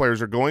where these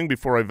players are going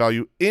before I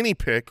value any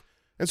pick.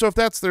 And so if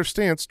that's their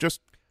stance, just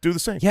do the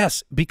same.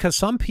 Yes, because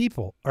some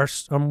people are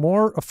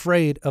more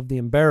afraid of the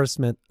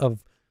embarrassment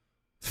of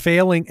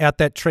failing at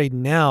that trade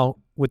now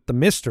with the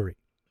mystery.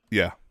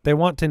 Yeah. They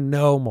want to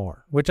know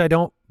more, which I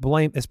don't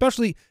blame.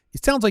 Especially,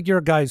 it sounds like you're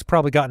a guy who's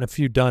probably gotten a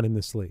few done in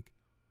this league,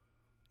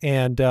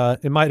 and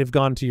it might have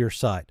gone to your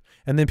side.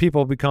 And then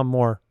people become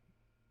more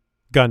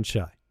gun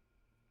shy.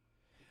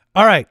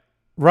 All right,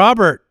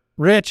 Robert,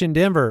 Rich in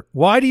Denver.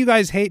 Why do you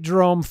guys hate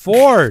Jerome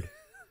Ford?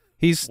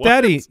 He's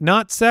steady,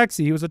 not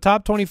sexy. He was a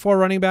top 24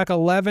 running back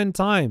 11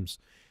 times.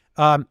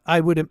 I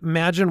would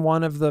imagine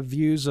one of the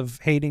views of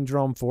hating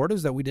Jerome Ford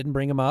is that we didn't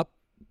bring him up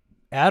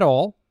at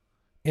all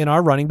in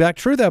our running back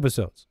truth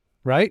episodes,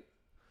 right?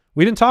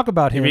 We didn't talk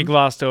about him. We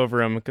glossed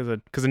over him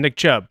because of Nick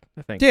Chubb,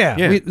 I think. Yeah,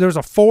 Yeah. there's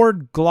a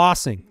Ford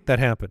glossing that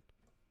happened.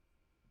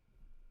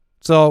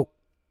 So,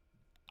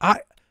 I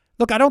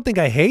don't think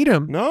I hate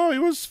him, No, he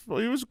was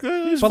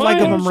good. but like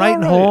if He I'm was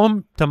writing all right.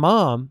 home to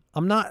mom,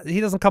 he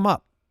doesn't come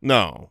up.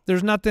 No.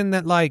 There's nothing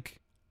that like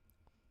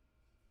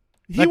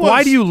He why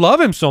was- do you love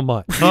him so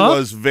much? He Huh?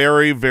 was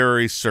very,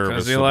 very Because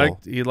serviceable.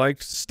 he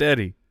liked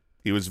steady.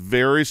 He was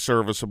very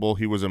serviceable.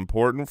 He was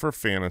important for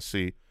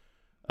fantasy.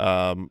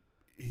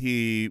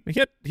 He He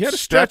had a Stepped-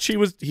 stretch.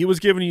 He was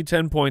giving you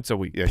 10 points a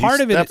week. yeah, Part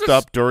he of it stepped is-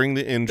 up during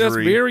the That's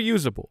injury. very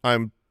usable.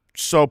 I'm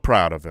so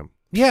proud of him.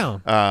 Yeah,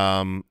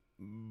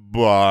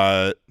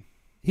 But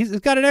he's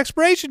got an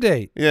expiration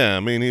date, yeah,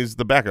 I mean he's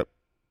the backup.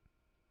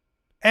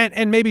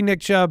 and maybe Nick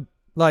Chubb,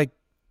 like,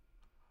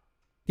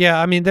 yeah,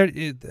 I mean,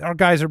 our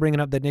guys are bringing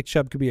up that Nick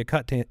Chubb could be a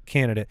cut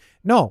candidate.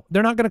 No,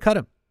 they're not going to cut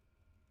him.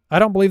 I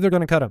don't believe they're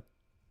going to cut him.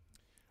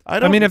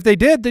 I mean, if they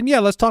did, then yeah,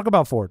 let's talk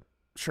about Ford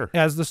sure.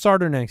 as the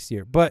starter next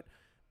year. But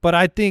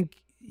I think,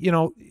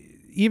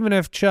 even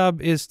if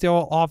Chubb is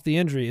still off the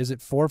injury, is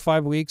it 4 or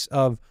 5 weeks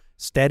of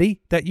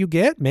steady that you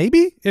get?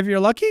 Maybe if you're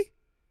lucky.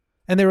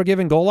 And they were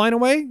giving goal line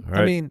away. All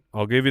right. I mean,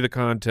 I'll give you the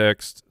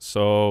context.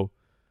 So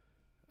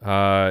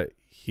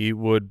he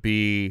would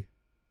be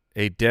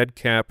a dead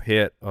cap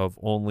hit of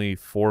only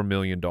 $4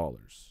 million.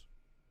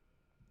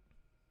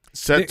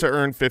 Set to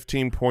earn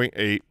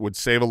 15.8 would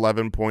save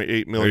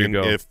 11.8 million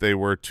go. if they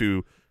were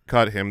to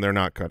cut him. They're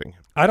not cutting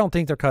him. I don't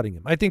think they're cutting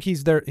him. I think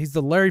he's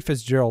the Larry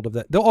Fitzgerald of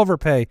that. They'll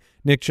overpay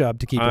Nick Chubb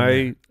to keep him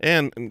there.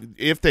 And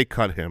if they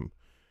cut him,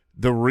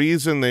 the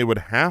reason they would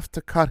have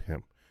to cut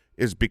him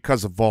is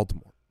because of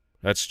Baltimore.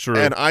 That's true.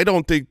 And I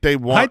don't think they I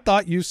want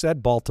thought you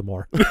said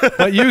Baltimore,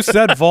 but you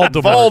said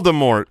Voldemort.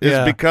 Voldemort is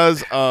Yeah.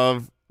 because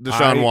of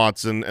Deshaun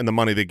Watson and the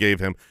money they gave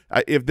him.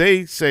 If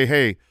they say,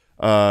 hey,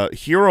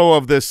 hero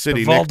of this The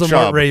city, Nick Voldemort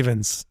Chubb,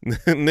 Ravens.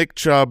 Nick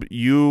Chubb,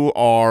 you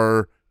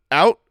are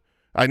out.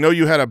 I know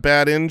you had a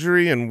bad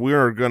injury, and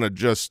we're going to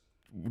just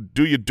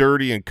do you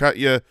dirty and cut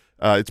you.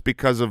 It's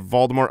because of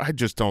Voldemort. I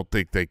just don't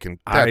think they can.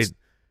 That's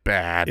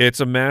bad.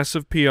 It's a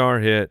massive PR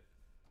hit,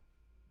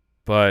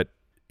 but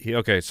he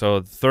is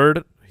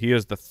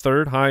the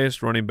third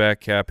highest running back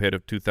cap hit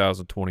of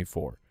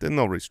 2024. Then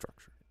they'll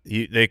restructure.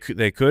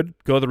 They could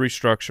go the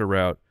restructure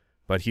route,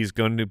 but he's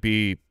going to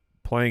be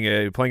playing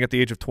at the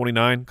age of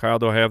 29. Kyle,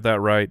 do I have that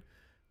right?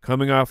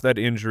 Coming off that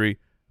injury,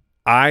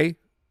 I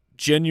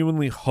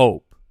genuinely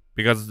hope,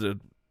 because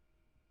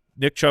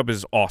Nick Chubb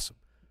is awesome.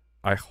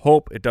 I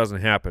hope it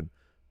doesn't happen.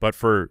 But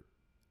for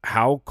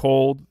how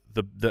cold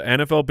the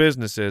NFL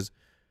business is,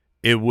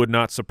 it would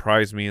not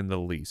surprise me in the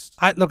least.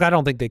 I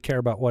don't think they care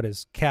about what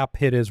his cap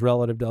hit is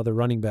relative to other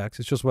running backs.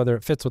 It's just whether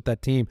it fits with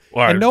that team.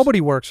 Well, and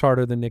nobody works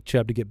harder than Nick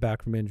Chubb to get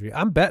back from injury.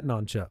 I'm betting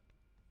on Chubb.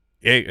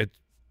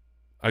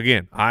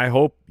 Again, I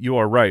hope you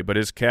are right, but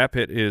his cap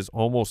hit is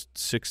almost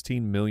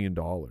 $16 million.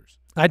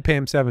 I'd pay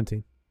him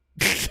 17.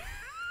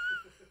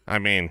 I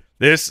mean,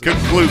 This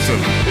conclusive.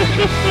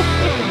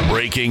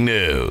 Breaking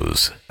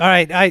news. All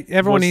right,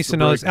 everyone What's needs the to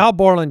know this. breakdown? Al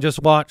Borland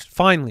just watched,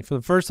 finally, for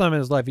the first time in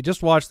his life, he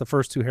just watched the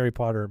first 2 Harry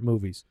Potter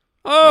movies.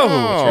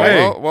 Oh, hey,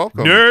 well,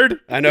 welcome. nerd.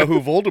 I know who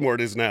Voldemort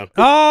is now.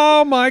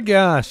 Oh, my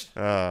gosh.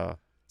 Uh,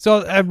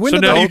 So when So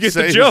did now those, you get the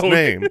say his joke.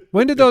 name.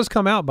 when did those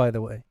come out, by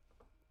the way?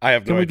 I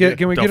have no Can we idea.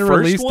 get The a first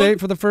release one? date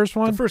for the first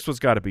one? The first one's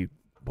got to be,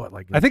 what,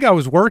 like I think I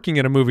was working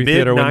at a movie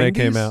theater when they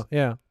came Mid-90s? out.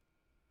 Yeah.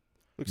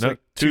 Looks No, like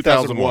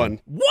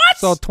 2001. What?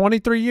 So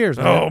 23 years,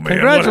 man. Oh,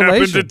 man, what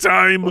happened to Congratulations.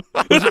 time?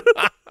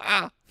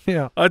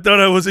 Yeah. I thought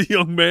I was a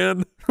young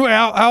man.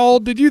 Well, how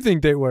old did you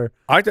think they were?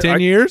 10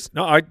 years?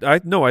 No,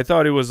 I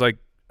thought it was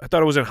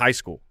in high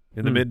school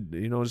in the mid,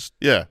 just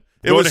Yeah.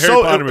 It Going was to Harry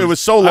so Potter it was movies.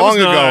 so I was long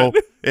ago.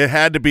 not. It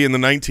had to be in the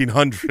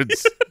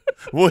 1900s.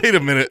 Wait a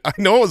minute. I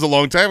know it was a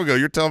long time ago.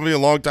 You're telling me a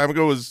long time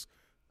ago was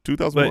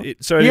 2001?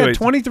 so He anyway, had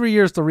 23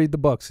 years to read the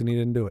books, and he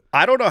didn't do it.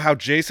 I don't know how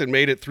Jason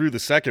made it through the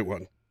second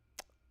one.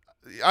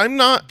 I'm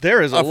not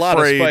There is a lot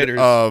of afraid spiders.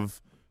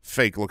 of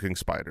fake-looking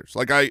spiders.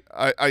 Like I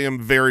am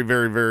very,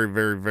 very, very,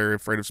 very, very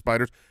afraid of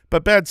spiders.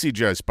 But bad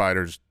CGI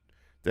spiders,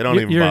 they don't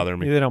even bother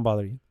me. They don't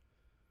bother you.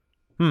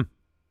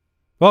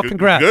 Well,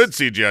 congrats. Good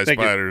CGI Thank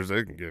you. spiders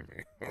they can give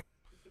me.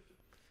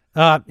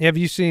 Have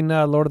you seen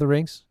Lord of the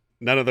Rings?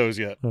 None of those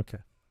yet. Okay.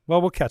 Well,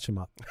 we'll catch him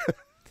up.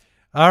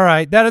 All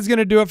right. That is going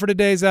to do it for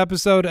today's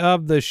episode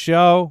of the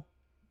show.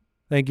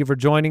 Thank you for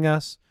joining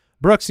us.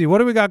 Brooksy, what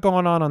do we got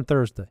going on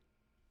Thursday?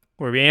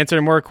 We'll be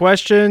answering more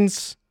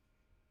questions,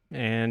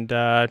 and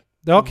Okay.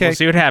 we'll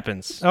see what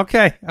happens.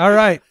 Okay. All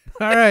right.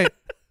 All right.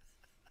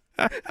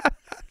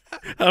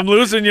 I'm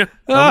losing you.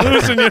 I'm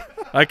losing you.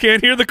 I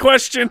can't hear the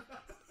question.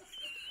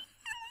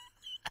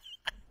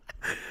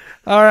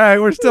 All right.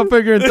 We're still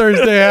figuring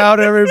Thursday out,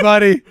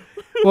 everybody.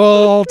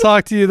 We'll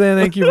talk to you then.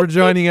 Thank you for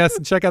joining us,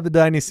 and check out the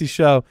Dynasty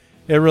Show.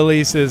 It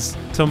releases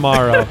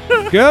tomorrow.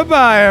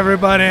 Goodbye,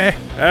 everybody.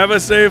 Have a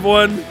safe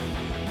one.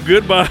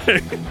 Goodbye.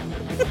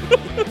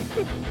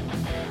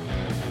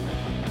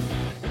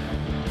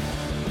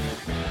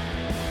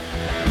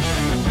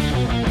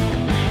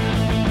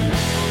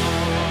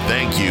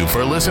 Thank you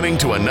for listening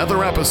to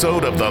another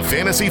episode of the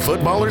Fantasy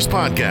Footballers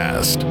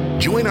Podcast.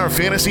 Join our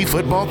fantasy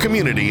football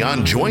community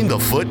on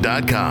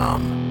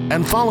jointhefoot.com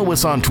and follow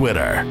us on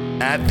Twitter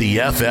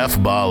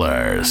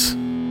 @TheFFBallers.